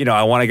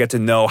 I want to get to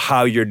know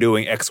how you're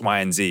doing X, Y,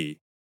 and Z.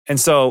 And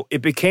so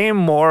it became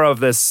more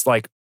of this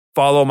like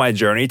follow my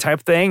journey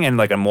type thing and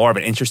like a more of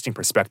an interesting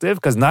perspective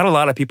because not a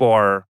lot of people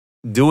are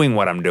doing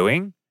what I'm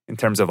doing in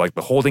terms of like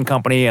the holding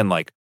company. And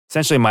like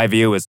essentially my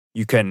view is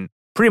you can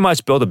pretty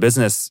much build a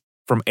business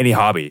from any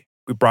hobby.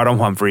 We brought home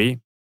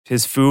Humphrey.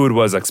 His food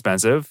was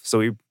expensive. So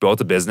we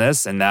built a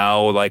business and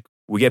now like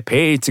we get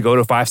paid to go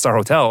to 5-star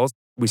hotels.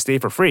 We stay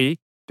for free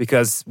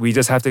because we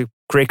just have to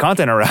create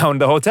content around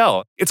the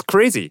hotel. It's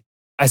crazy.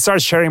 I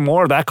started sharing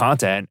more of that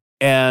content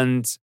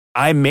and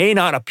I may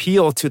not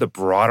appeal to the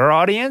broader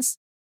audience,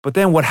 but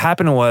then what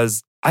happened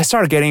was I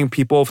started getting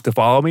people to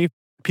follow me,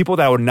 people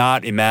that I would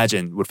not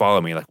imagine would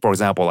follow me. Like, for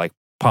example, like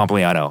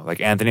Pompliano,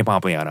 like Anthony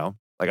Pompliano.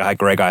 Like I had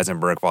Greg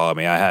Eisenberg follow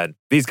me. I had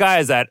these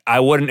guys that I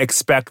wouldn't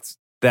expect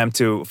them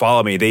to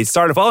follow me. They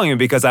started following me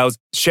because I was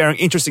sharing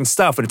interesting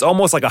stuff and it's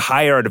almost like a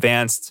higher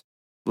advanced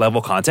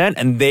level content.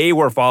 And they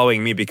were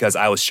following me because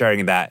I was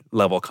sharing that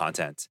level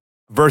content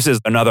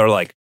versus another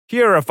like,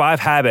 here are 5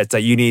 habits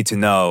that you need to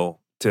know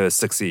to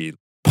succeed.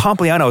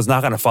 Pompliano is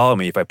not going to follow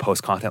me if I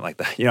post content like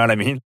that. You know what I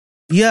mean?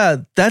 Yeah,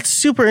 that's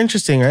super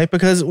interesting, right?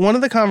 Because one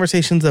of the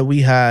conversations that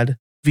we had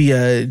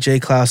via Jay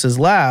Klaus's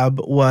lab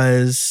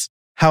was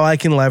how I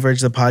can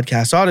leverage the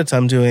podcast audits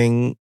I'm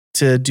doing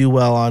to do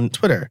well on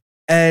Twitter.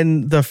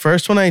 And the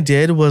first one I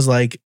did was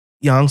like,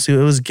 Yong-Soo,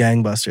 it was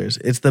gangbusters.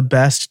 It's the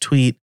best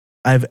tweet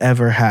I've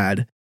ever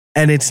had.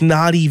 And it's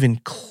not even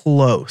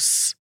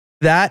close.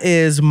 That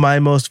is my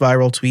most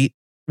viral tweet,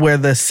 where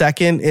the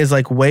second is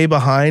like way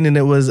behind and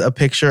it was a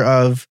picture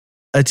of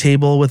a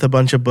table with a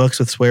bunch of books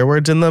with swear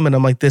words in them. And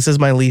I'm like, this is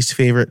my least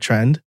favorite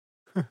trend.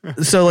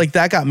 So like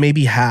that got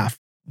maybe half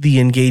the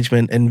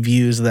engagement and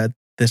views that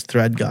this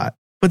thread got.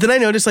 But then I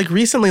noticed like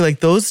recently, like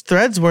those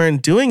threads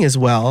weren't doing as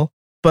well.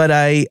 But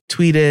I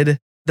tweeted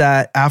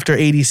that after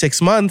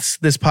 86 months,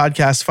 this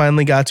podcast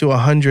finally got to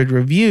 100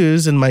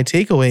 reviews and my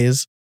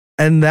takeaways.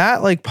 And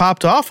that like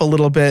popped off a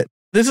little bit.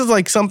 This is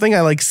like something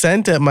I like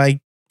sent at my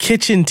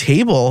kitchen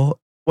table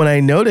when I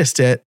noticed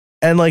it.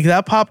 And like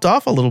that popped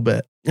off a little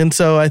bit. And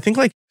so I think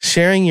like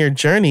sharing your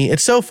journey,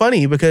 it's so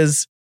funny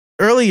because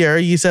earlier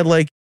you said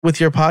like with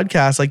your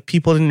podcast, like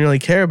people didn't really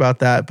care about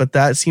that. But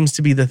that seems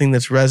to be the thing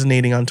that's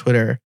resonating on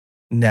Twitter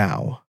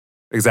now.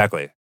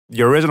 Exactly.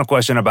 Your original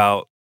question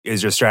about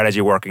is your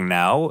strategy working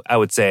now? I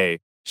would say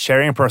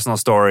sharing personal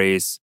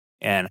stories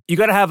and you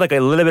got to have like a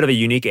little bit of a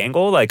unique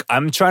angle. Like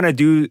I'm trying to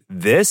do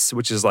this,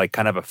 which is like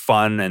kind of a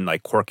fun and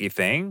like quirky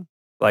thing.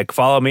 Like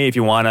follow me if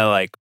you want to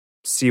like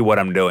see what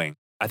I'm doing.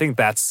 I think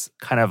that's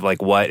kind of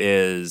like what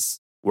is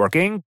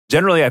working.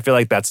 Generally, I feel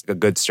like that's a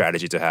good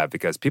strategy to have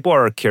because people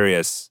are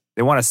curious.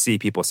 They want to see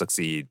people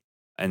succeed.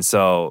 And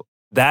so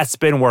that's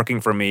been working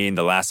for me in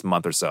the last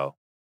month or so.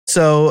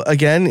 So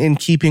again, in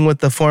keeping with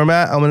the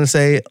format, I'm going to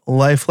say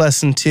life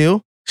lesson 2,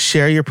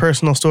 share your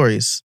personal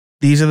stories.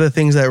 These are the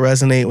things that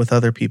resonate with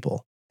other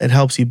people. It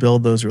helps you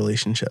build those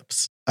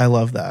relationships. I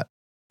love that.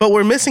 But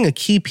we're missing a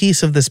key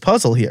piece of this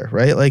puzzle here,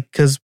 right? Like,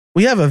 because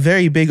we have a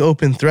very big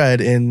open thread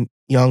in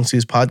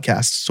Yong-Soo's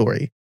podcast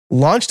story.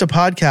 Launched a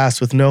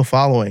podcast with no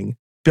following,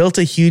 built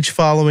a huge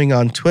following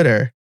on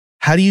Twitter.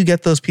 How do you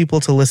get those people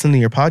to listen to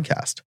your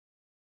podcast?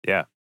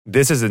 Yeah,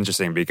 this is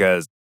interesting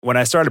because when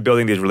I started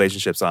building these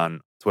relationships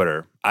on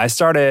Twitter, I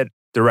started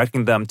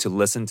directing them to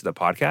listen to the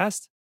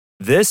podcast.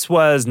 This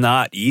was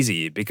not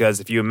easy because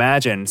if you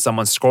imagine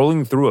someone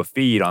scrolling through a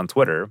feed on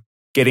Twitter,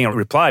 getting a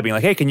reply being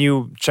like, hey, can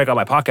you check out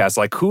my podcast?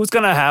 Like, who's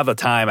going to have the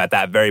time at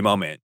that very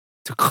moment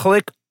to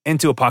click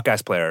into a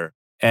podcast player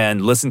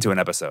and listen to an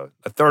episode,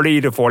 a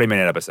 30 to 40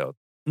 minute episode?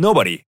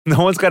 Nobody.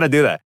 No one's going to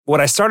do that.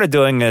 What I started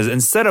doing is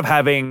instead of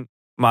having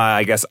my,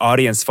 I guess,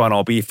 audience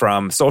funnel be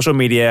from social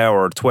media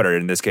or Twitter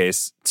in this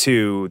case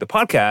to the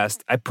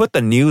podcast, I put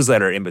the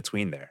newsletter in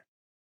between there.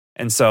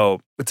 And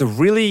so it's a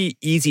really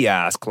easy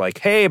ask like,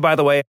 hey, by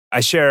the way, I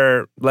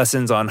share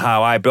lessons on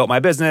how I built my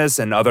business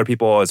and other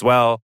people as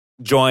well.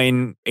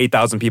 Join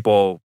 8,000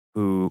 people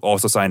who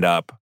also signed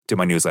up to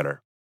my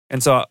newsletter.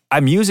 And so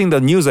I'm using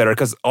the newsletter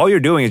because all you're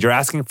doing is you're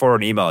asking for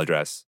an email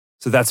address.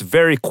 So that's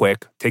very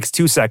quick, takes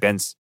 2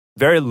 seconds,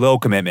 very low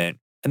commitment.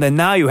 And then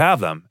now you have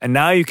them. And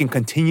now you can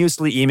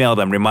continuously email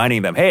them,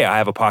 reminding them, hey, I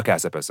have a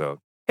podcast episode.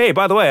 Hey,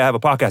 by the way, I have a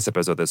podcast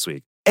episode this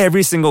week.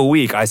 Every single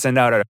week, I send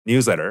out a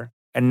newsletter.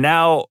 And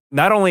now,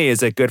 not only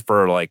is it good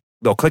for like,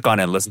 they'll click on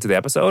it and listen to the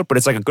episode, but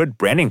it's like a good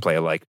branding play.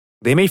 Like,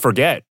 they may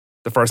forget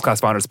the First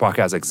Class Founders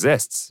podcast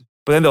exists,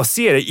 but then they'll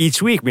see it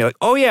each week and be like,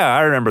 oh yeah,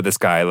 I remember this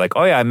guy. Like,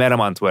 oh yeah, I met him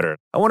on Twitter.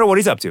 I wonder what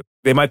he's up to.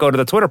 They might go to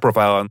the Twitter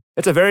profile and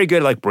it's a very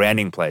good like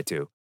branding play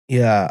too.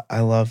 Yeah,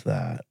 I love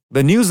that.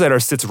 The newsletter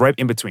sits right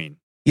in between.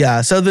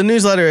 Yeah, so the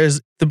newsletter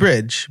is the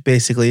bridge,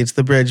 basically. It's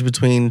the bridge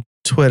between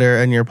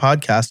Twitter and your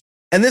podcast.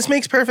 And this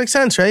makes perfect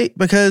sense, right?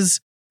 Because,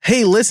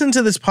 hey, listen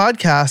to this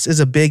podcast is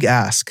a big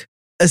ask,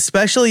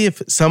 especially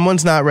if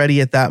someone's not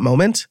ready at that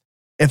moment,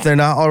 if they're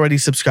not already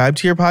subscribed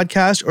to your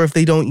podcast, or if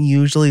they don't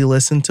usually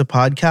listen to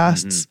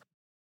podcasts.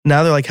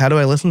 Now they're like, how do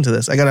I listen to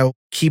this? I got to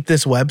keep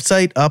this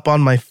website up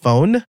on my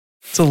phone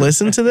to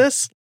listen to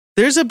this.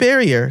 There's a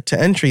barrier to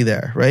entry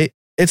there, right?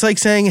 It's like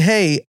saying,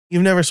 hey,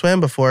 you've never swam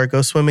before,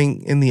 go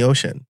swimming in the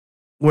ocean.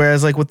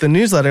 Whereas like with the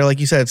newsletter, like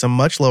you said, it's a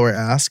much lower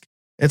ask.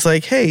 It's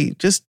like, hey,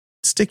 just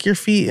stick your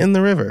feet in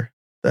the river.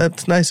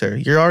 That's nicer.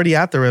 You're already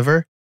at the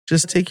river.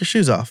 Just take your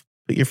shoes off,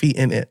 put your feet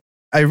in it.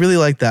 I really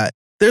like that.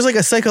 There's like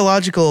a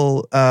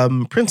psychological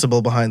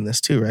principle behind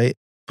this too, right?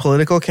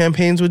 Political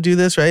campaigns would do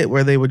this, right?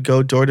 Where they would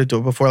go door to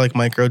door before like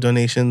micro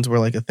donations were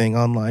like a thing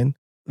online.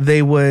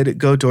 They would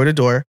go door to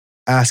door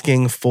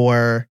asking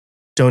for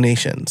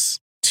donations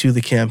to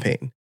the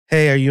campaign.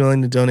 Hey, are you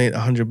willing to donate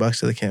 $100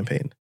 to the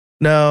campaign?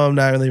 No, I'm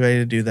not really ready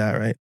to do that,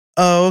 right?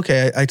 Oh,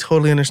 okay. I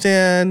totally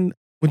understand.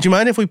 Would you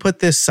mind if we put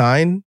this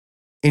sign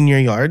in your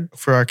yard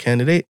for our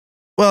candidate?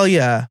 Well,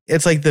 yeah.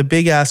 It's like the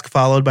big ask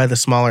followed by the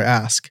smaller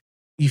ask.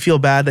 You feel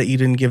bad that you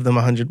didn't give them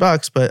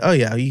 $100, but oh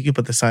yeah, you could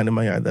put the sign in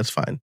my yard. That's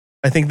fine.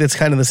 I think that's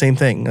kind of the same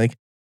thing. Like,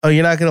 oh,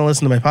 you're not going to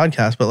listen to my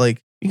podcast, but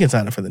like you can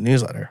sign up for the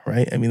newsletter,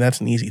 right? I mean,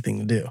 that's an easy thing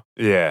to do.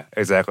 Yeah,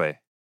 exactly.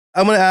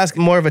 I'm going to ask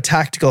more of a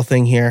tactical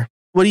thing here.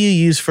 What do you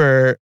use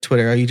for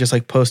Twitter? Are you just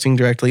like posting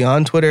directly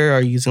on Twitter?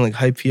 Are you using like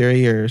Hype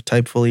Fury or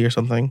Typefully or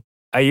something?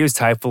 I use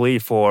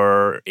Typefully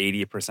for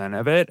 80%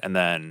 of it. And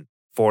then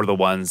for the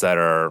ones that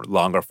are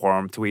longer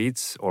form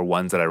tweets or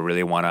ones that I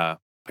really want to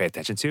pay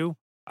attention to,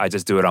 I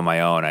just do it on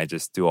my own. I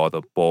just do all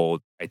the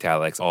bold,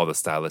 italics, all the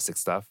stylistic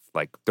stuff,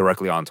 like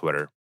directly on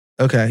Twitter.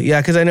 Okay. Yeah,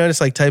 because I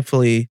noticed like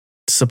Typefully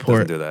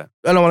support. Doesn't do that.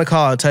 I don't want to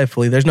call it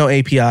Typefully. There's no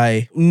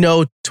API.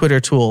 No Twitter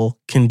tool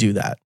can do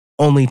that.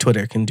 Only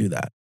Twitter can do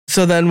that.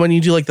 So then when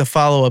you do like the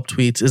follow-up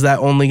tweets, is that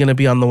only going to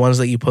be on the ones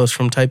that you post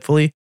from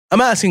Typefully?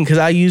 I'm asking because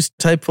I use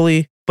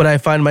Typefully, but I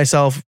find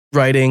myself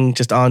writing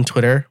just on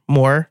Twitter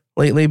more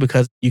lately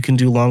because you can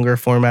do longer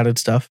formatted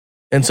stuff.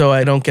 And so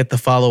I don't get the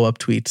follow-up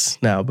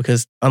tweets now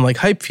because unlike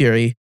Hype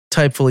Fury,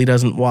 Typefully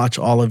doesn't watch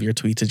all of your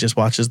tweets. It just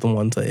watches the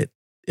ones that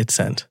it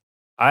sent.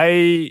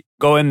 I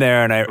go in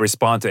there and I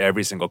respond to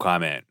every single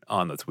comment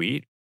on the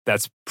tweet.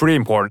 That's pretty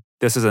important.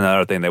 This is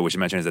another thing that we should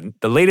mention is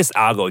that the latest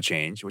algo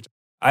change, which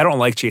I don't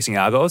like chasing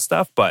algo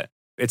stuff, but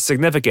it's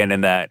significant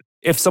in that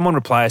if someone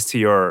replies to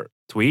your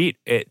tweet,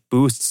 it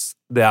boosts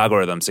the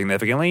algorithm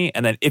significantly.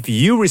 And then if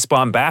you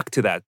respond back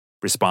to that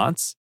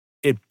response,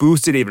 it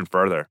boosts it even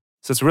further.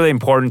 So it's really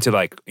important to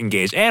like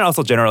engage. And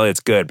also generally it's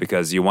good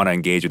because you want to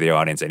engage with your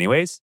audience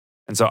anyways.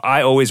 And so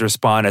I always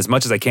respond as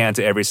much as I can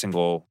to every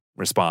single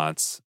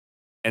response.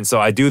 And so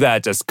I do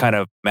that just kind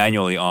of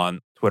manually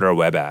on Twitter or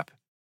web app.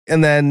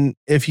 And then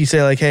if you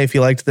say like, hey, if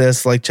you liked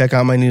this, like check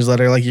out my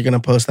newsletter, like you're going to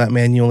post that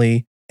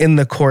manually in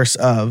the course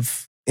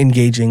of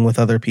engaging with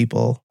other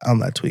people on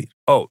that tweet.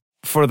 Oh,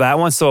 for that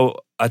one, so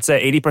I'd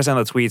say 80%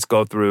 of the tweets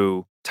go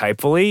through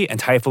Typefully, and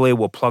Typefully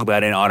will plug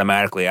that in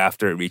automatically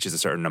after it reaches a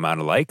certain amount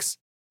of likes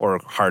or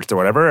hearts or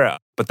whatever.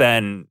 But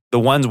then the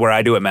ones where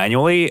I do it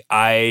manually,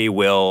 I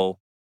will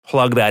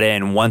plug that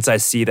in once I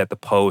see that the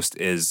post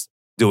is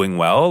doing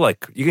well.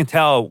 Like you can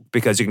tell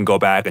because you can go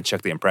back and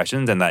check the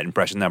impressions and that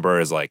impression number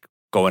is like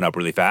going up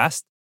really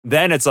fast.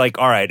 Then it's like,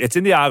 all right, it's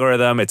in the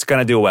algorithm. It's going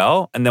to do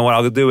well. And then what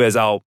I'll do is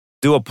I'll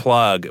do a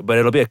plug, but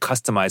it'll be a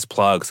customized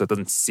plug. So it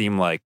doesn't seem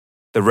like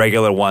the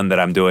regular one that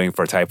I'm doing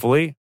for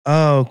Typefully.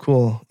 Oh,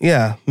 cool.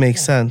 Yeah,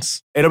 makes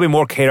sense. It'll be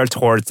more catered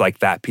towards like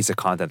that piece of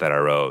content that I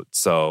wrote.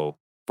 So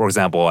for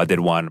example, I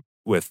did one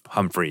with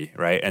Humphrey,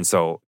 right? And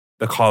so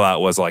the call out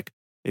was like,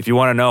 if you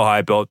want to know how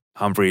I built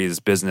Humphrey's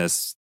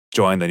business,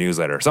 join the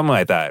newsletter, something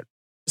like that.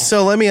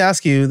 So let me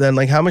ask you then,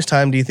 like how much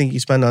time do you think you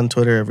spend on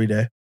Twitter every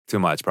day? Too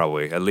much,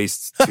 probably. At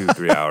least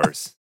 2-3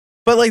 hours.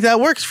 But like that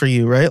works for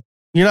you, right?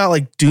 You're not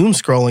like doom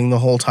scrolling the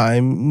whole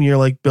time. You're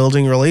like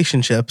building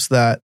relationships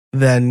that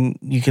then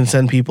you can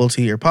send people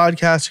to your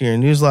podcast or your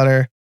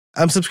newsletter.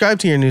 I'm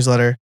subscribed to your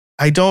newsletter.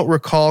 I don't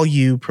recall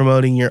you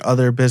promoting your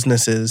other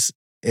businesses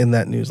in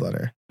that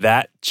newsletter.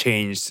 That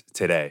changed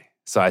today.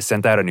 So I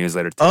sent out a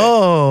newsletter today.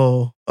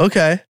 Oh,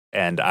 okay.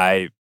 And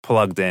I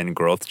plugged in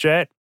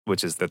GrowthJet,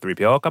 which is the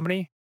 3PL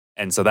company.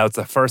 And so that was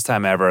the first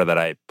time ever that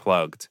I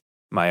plugged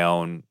my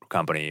own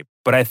company.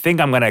 But I think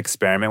I'm going to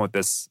experiment with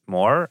this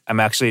more.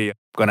 I'm actually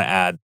going to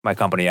add my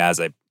company as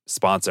a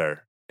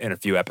sponsor in a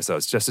few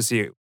episodes just to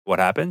see what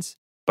happens.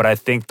 But I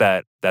think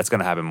that that's going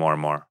to happen more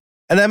and more.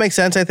 And that makes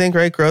sense, I think,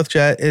 right?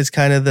 GrowthJet is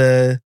kind of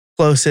the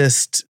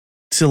closest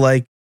to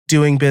like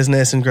doing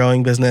business and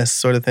growing business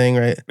sort of thing,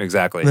 right?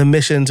 Exactly. The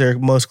missions are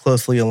most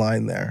closely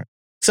aligned there.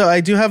 So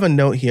I do have a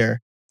note here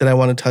that I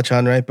want to touch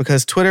on, right?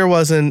 Because Twitter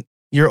wasn't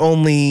your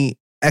only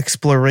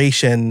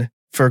exploration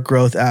for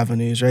growth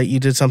avenues, right? You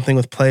did something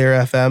with Player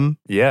FM.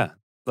 Yeah,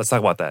 let's talk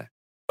about that.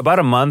 About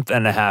a month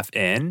and a half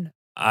in,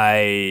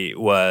 I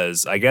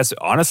guess,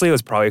 honestly, it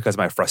was probably because of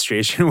my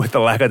frustration with the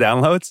lack of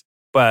downloads.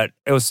 But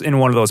it was in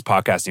one of those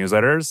podcast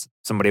newsletters.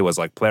 Somebody was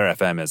like, Player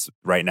FM is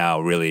right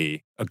now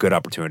really a good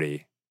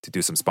opportunity to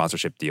do some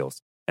sponsorship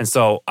deals. And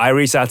so I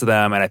reached out to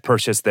them and I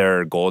purchased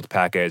their gold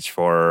package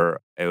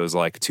it was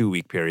like a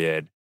 2-week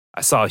period.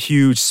 I saw a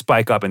huge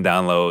spike up in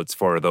downloads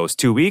for those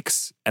 2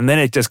 weeks. And then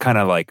it just kind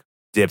of like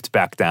dipped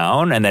back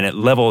down and then it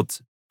leveled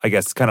I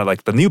guess, kind of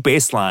like the new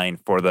baseline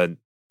for the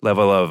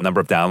level of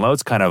number of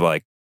downloads kind of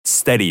like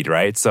steadied,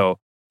 right? So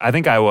I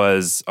think I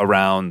was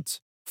around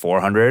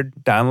 400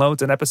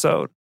 downloads an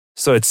episode.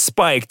 So it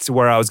spiked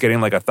where I was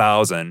getting like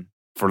 1,000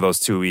 for those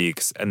 2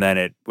 weeks. And then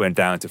it went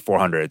down to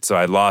 400. So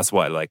I lost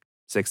like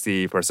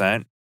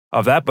 60%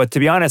 of that. But to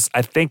be honest,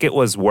 I think it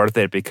was worth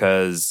it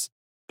because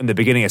in the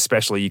beginning,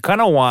 especially, you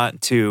kind of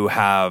want to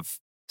have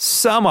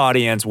some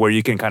audience where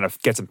you can kind of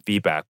get some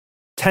feedback.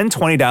 10,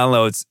 20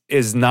 downloads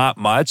is not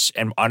much.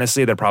 And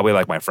honestly, they're probably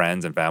like my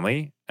friends and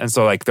family. And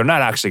so like, they're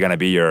not actually going to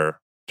be your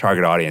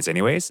target audience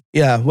anyways.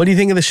 Yeah. What do you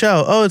think of the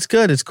show? Oh, it's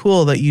good. It's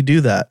cool that you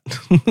do that.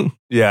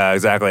 Yeah,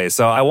 exactly.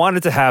 So I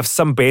wanted to have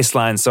some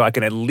baseline so I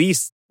can at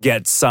least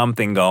get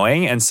something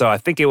going. And so I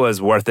think it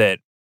was worth it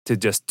to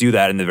just do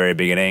that in the very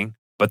beginning.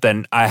 But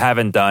then I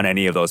haven't done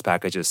any of those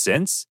packages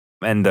since.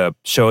 And the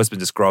show has been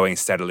just growing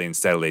steadily and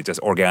steadily, just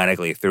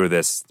organically through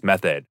this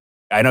method.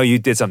 I know you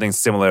did something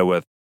similar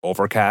with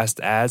Overcast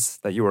ads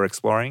that you were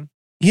exploring.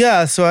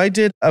 Yeah. So I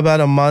did about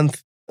a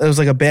month. It was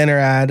like a banner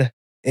ad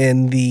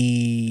in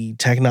the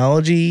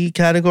technology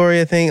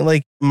category, I think.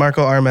 Like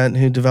Marco Arment,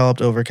 who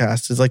developed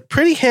Overcast, is like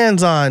pretty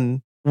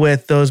hands-on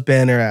with those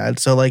banner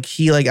ads. So like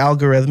he like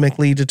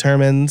algorithmically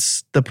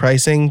determines the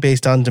pricing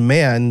based on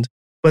demand,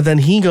 but then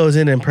he goes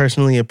in and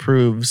personally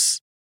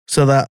approves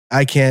so that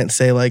I can't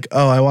say like,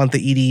 oh, I want the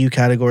EDU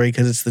category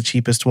because it's the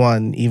cheapest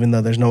one, even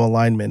though there's no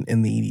alignment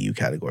in the EDU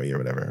category or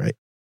whatever, right?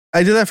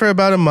 I did that for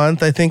about a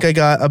month. I think I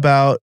got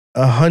about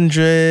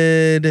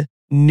 100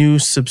 new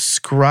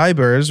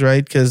subscribers,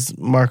 right? Because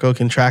Marco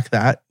can track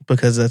that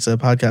because that's a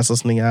podcast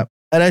listening app.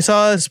 And I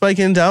saw a spike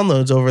in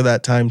downloads over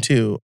that time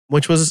too,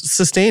 which was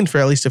sustained for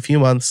at least a few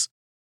months.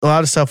 A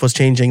lot of stuff was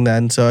changing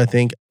then. So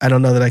I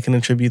don't know that I can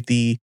attribute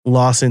the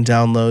loss in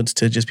downloads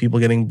to just people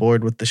getting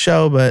bored with the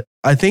show, but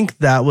I think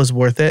that was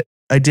worth it.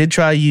 I did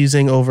try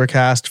using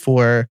Overcast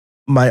for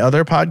my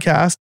other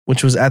podcast,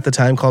 which was at the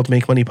time called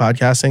Make Money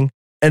Podcasting.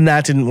 And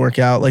that didn't work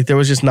out. Like there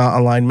was just not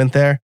alignment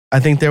there. I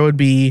think there would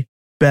be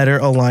better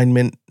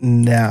alignment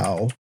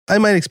now. I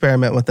might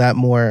experiment with that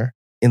more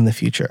in the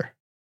future.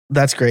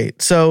 That's great.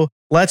 So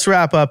let's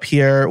wrap up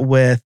here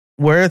with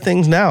where are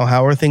things now?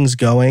 How are things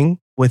going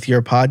with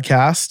your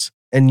podcast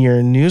and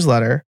your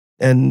newsletter?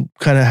 And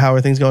kind of how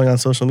are things going on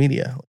social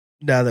media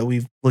now that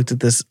we've looked at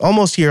this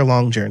almost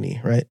year-long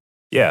journey, right?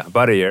 Yeah,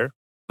 about a year.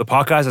 The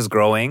podcast is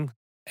growing.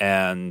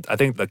 And I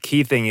think the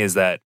key thing is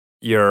that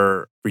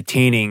you're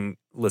retaining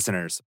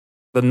listeners.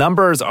 The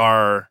numbers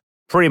are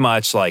pretty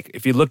much like,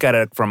 if you look at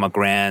it from a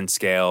grand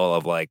scale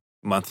of like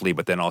monthly,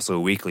 but then also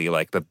weekly,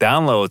 like the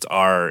downloads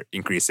are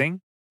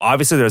increasing.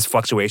 Obviously, there's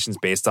fluctuations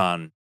based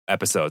on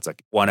episodes.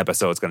 Like one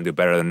episode is going to do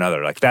better than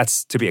another. Like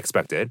that's to be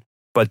expected.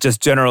 But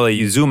just generally,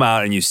 you zoom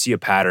out and you see a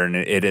pattern.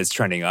 It is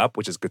trending up,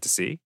 which is good to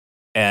see.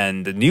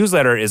 And the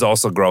newsletter is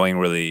also growing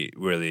really,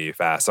 really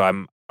fast. So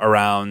I'm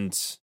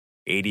around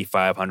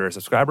 8,500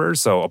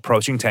 subscribers, so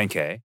approaching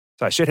 10K.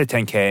 So I should hit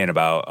 10K in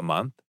about a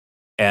month.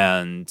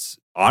 And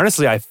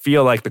honestly, I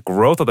feel like the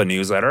growth of the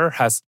newsletter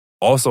has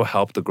also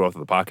helped the growth of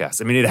the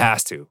podcast. I mean, it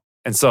has to.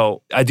 And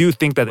so I do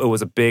think that it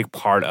was a big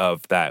part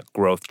of that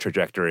growth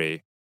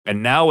trajectory.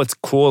 And now what's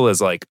cool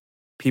is like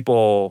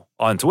people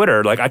on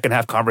Twitter, like I can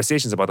have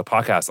conversations about the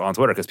podcast on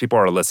Twitter because people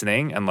are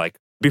listening. And like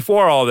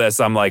before all this,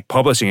 I'm like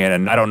publishing it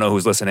and I don't know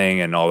who's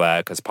listening and all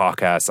that because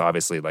podcasts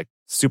obviously like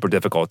super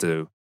difficult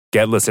to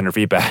get listener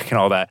feedback and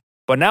all that.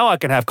 But now I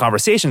can have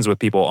conversations with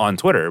people on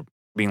Twitter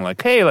being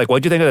like, hey, like,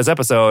 what'd you think of this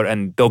episode?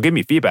 And they'll give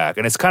me feedback.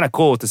 And it's kind of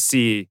cool to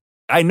see,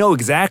 I know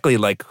exactly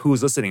like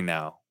who's listening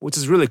now, which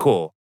is really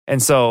cool.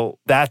 And so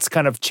that's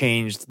kind of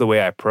changed the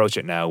way I approach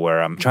it now,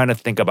 where I'm trying to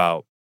think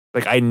about,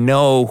 like, I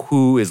know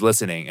who is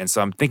listening. And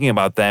so I'm thinking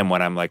about them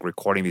when I'm like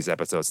recording these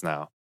episodes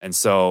now. And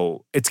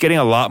so it's getting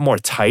a lot more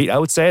tight, I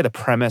would say. The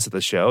premise of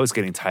the show is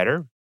getting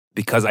tighter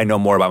because I know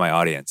more about my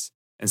audience.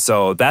 And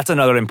so that's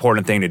another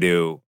important thing to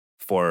do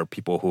for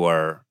people who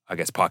are, I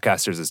guess,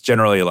 podcasters, is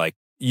generally like,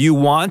 you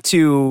want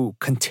to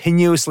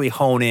continuously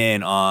hone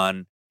in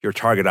on your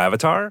target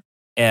avatar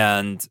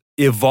and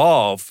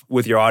evolve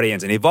with your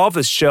audience and evolve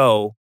the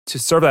show to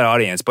serve that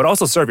audience, but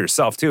also serve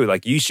yourself too.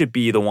 Like you should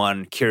be the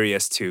one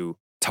curious to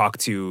talk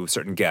to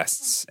certain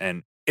guests.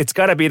 And it's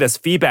got to be this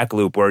feedback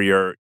loop where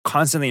you're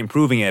constantly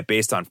improving it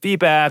based on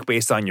feedback,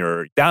 based on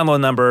your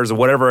download numbers or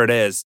whatever it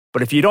is.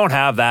 But if you don't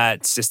have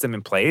that system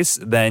in place,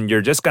 then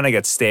you're just going to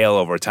get stale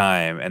over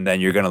time and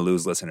then you're going to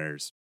lose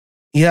listeners.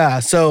 Yeah.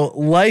 So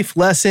life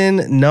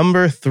lesson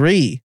number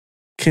 3,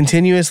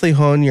 continuously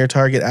hone your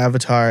target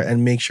avatar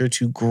and make sure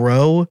to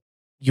grow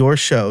your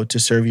show to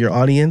serve your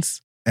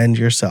audience and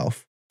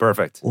yourself.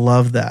 Perfect.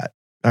 Love that.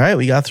 All right.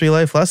 We got 3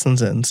 life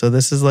lessons in. So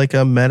this is like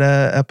a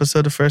meta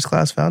episode of First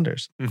Class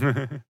Founders.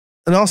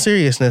 In all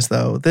seriousness,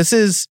 though, this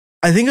is,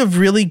 I think, a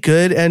really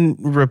good and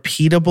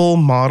repeatable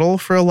model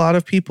for a lot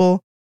of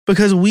people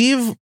because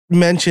we've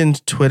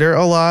mentioned Twitter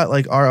a lot.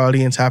 Like our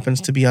audience happens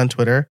to be on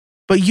Twitter.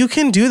 But you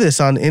can do this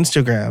on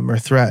Instagram or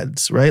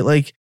Threads, right?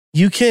 Like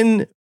you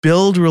can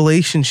build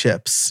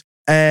relationships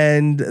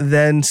and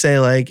then say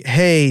like,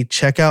 hey,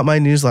 check out my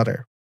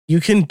newsletter. You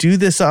can do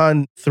this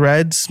on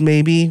Threads,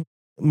 maybe.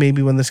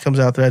 Maybe when this comes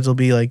out, Threads will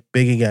be like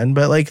big again.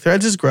 But like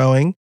Threads is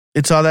growing.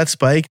 It saw that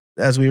spike.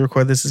 As we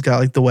record this, it's got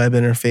like the web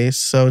interface.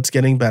 So it's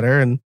getting better.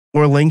 And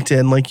or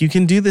LinkedIn, like you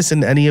can do this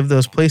in any of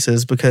those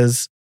places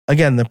because,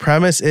 again, the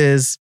premise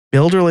is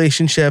build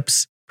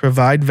relationships,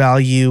 provide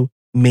value,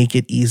 make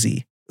it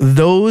easy.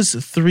 Those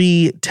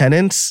three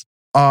tenets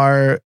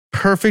are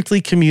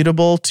perfectly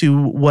commutable to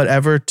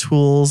whatever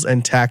tools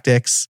and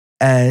tactics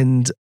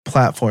and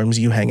platforms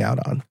you hang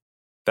out on.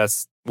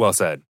 That's well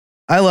said.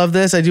 I love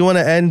this. I do want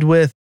to end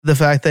with the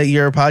fact that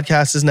your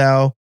podcast is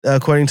now,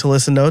 according to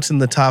Listen Notes, in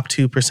the top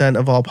 2%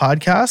 of all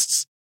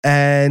podcasts.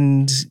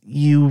 And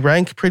you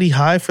rank pretty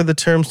high for the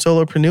term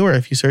solopreneur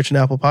if you search in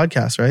Apple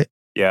Podcasts, right?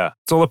 Yeah.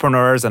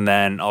 Solopreneurs. And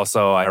then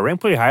also I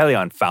rank pretty highly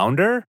on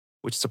founder,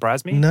 which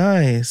surprised me.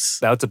 Nice.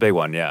 That's a big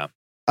one. Yeah.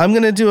 I'm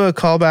going to do a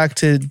callback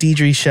to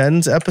Deidre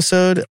Shen's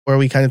episode where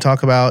we kind of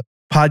talk about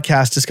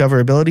podcast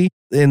discoverability,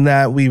 in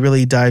that we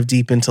really dive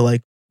deep into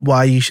like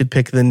why you should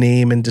pick the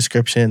name and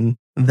description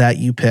that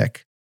you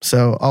pick.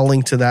 So I'll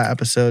link to that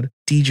episode.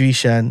 Deidre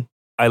Shen.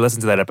 I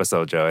listened to that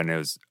episode, Joe, and it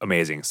was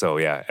amazing. So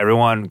yeah,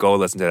 everyone go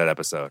listen to that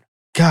episode.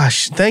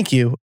 Gosh, thank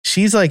you.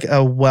 She's like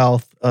a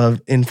wealth of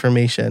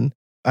information.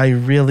 I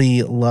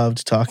really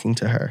loved talking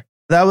to her.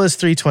 That was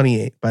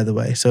 328, by the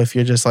way. So if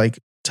you're just like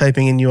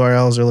typing in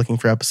URLs or looking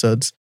for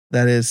episodes,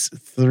 that is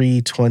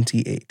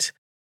 328.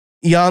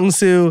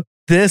 Yong-Soo,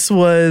 this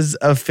was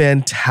a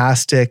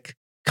fantastic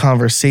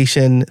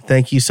conversation.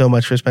 Thank you so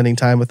much for spending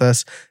time with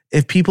us.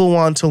 If people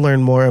want to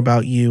learn more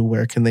about you,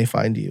 where can they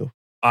find you?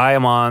 I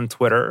am on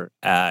Twitter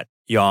at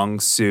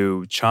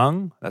Yong-Soo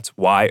Chung. That's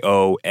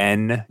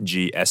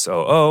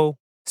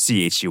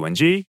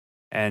YONGSOOCHUNG.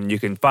 And you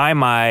can find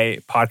my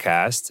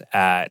podcast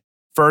at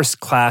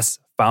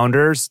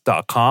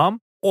firstclassfounders.com,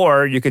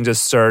 or you can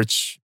just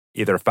search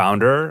either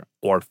founder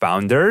or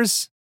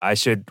founders. I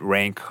should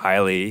rank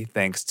highly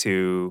thanks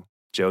to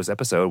Joe's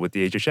episode with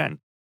Deidre Shen.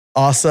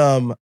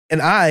 Awesome.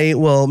 And I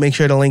will make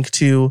sure to link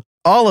to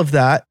all of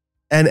that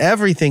and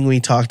everything we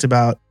talked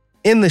about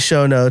in the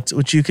show notes,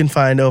 which you can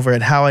find over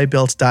at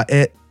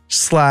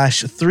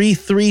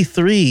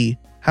howibuilt.it/333.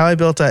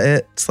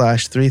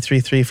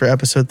 howibuilt.it/333 for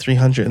episode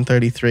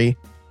 333.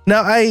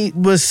 Now, I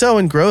was so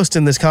engrossed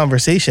in this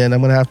conversation, I'm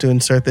going to have to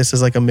insert this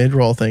as like a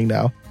mid-roll thing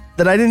now,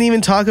 that I didn't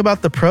even talk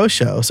about the pro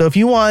show. So if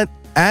you want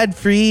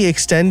ad-free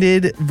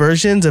extended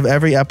versions of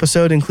every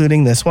episode,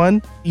 including this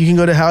one, you can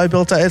go to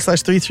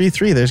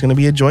howibuilt.it/333. There's going to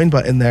be a join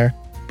button there.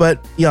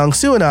 But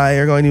Yong-Soo and I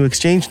are going to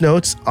exchange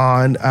notes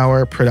on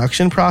our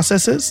production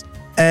processes.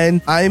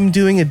 And I'm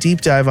doing a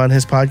deep dive on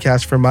his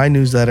podcast for my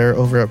newsletter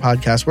over at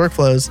Podcast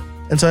Workflows.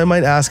 And so I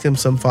might ask him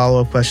some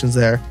follow-up questions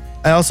there.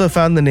 I also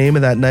found the name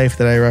of that knife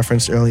that I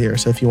referenced earlier.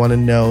 So if you want to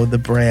know the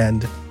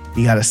brand,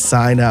 you got to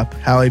sign up.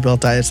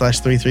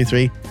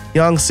 howibuilt.it/333.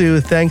 Yong-Soo,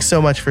 thanks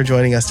so much for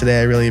joining us today.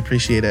 I really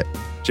appreciate it.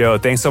 Joe,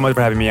 thanks so much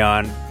for having me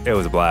on. It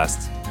was a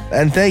blast.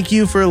 And thank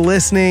you for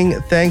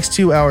listening. Thanks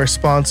to our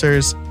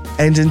sponsors.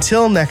 And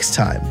until next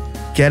time,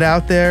 get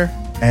out there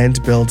and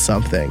build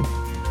something.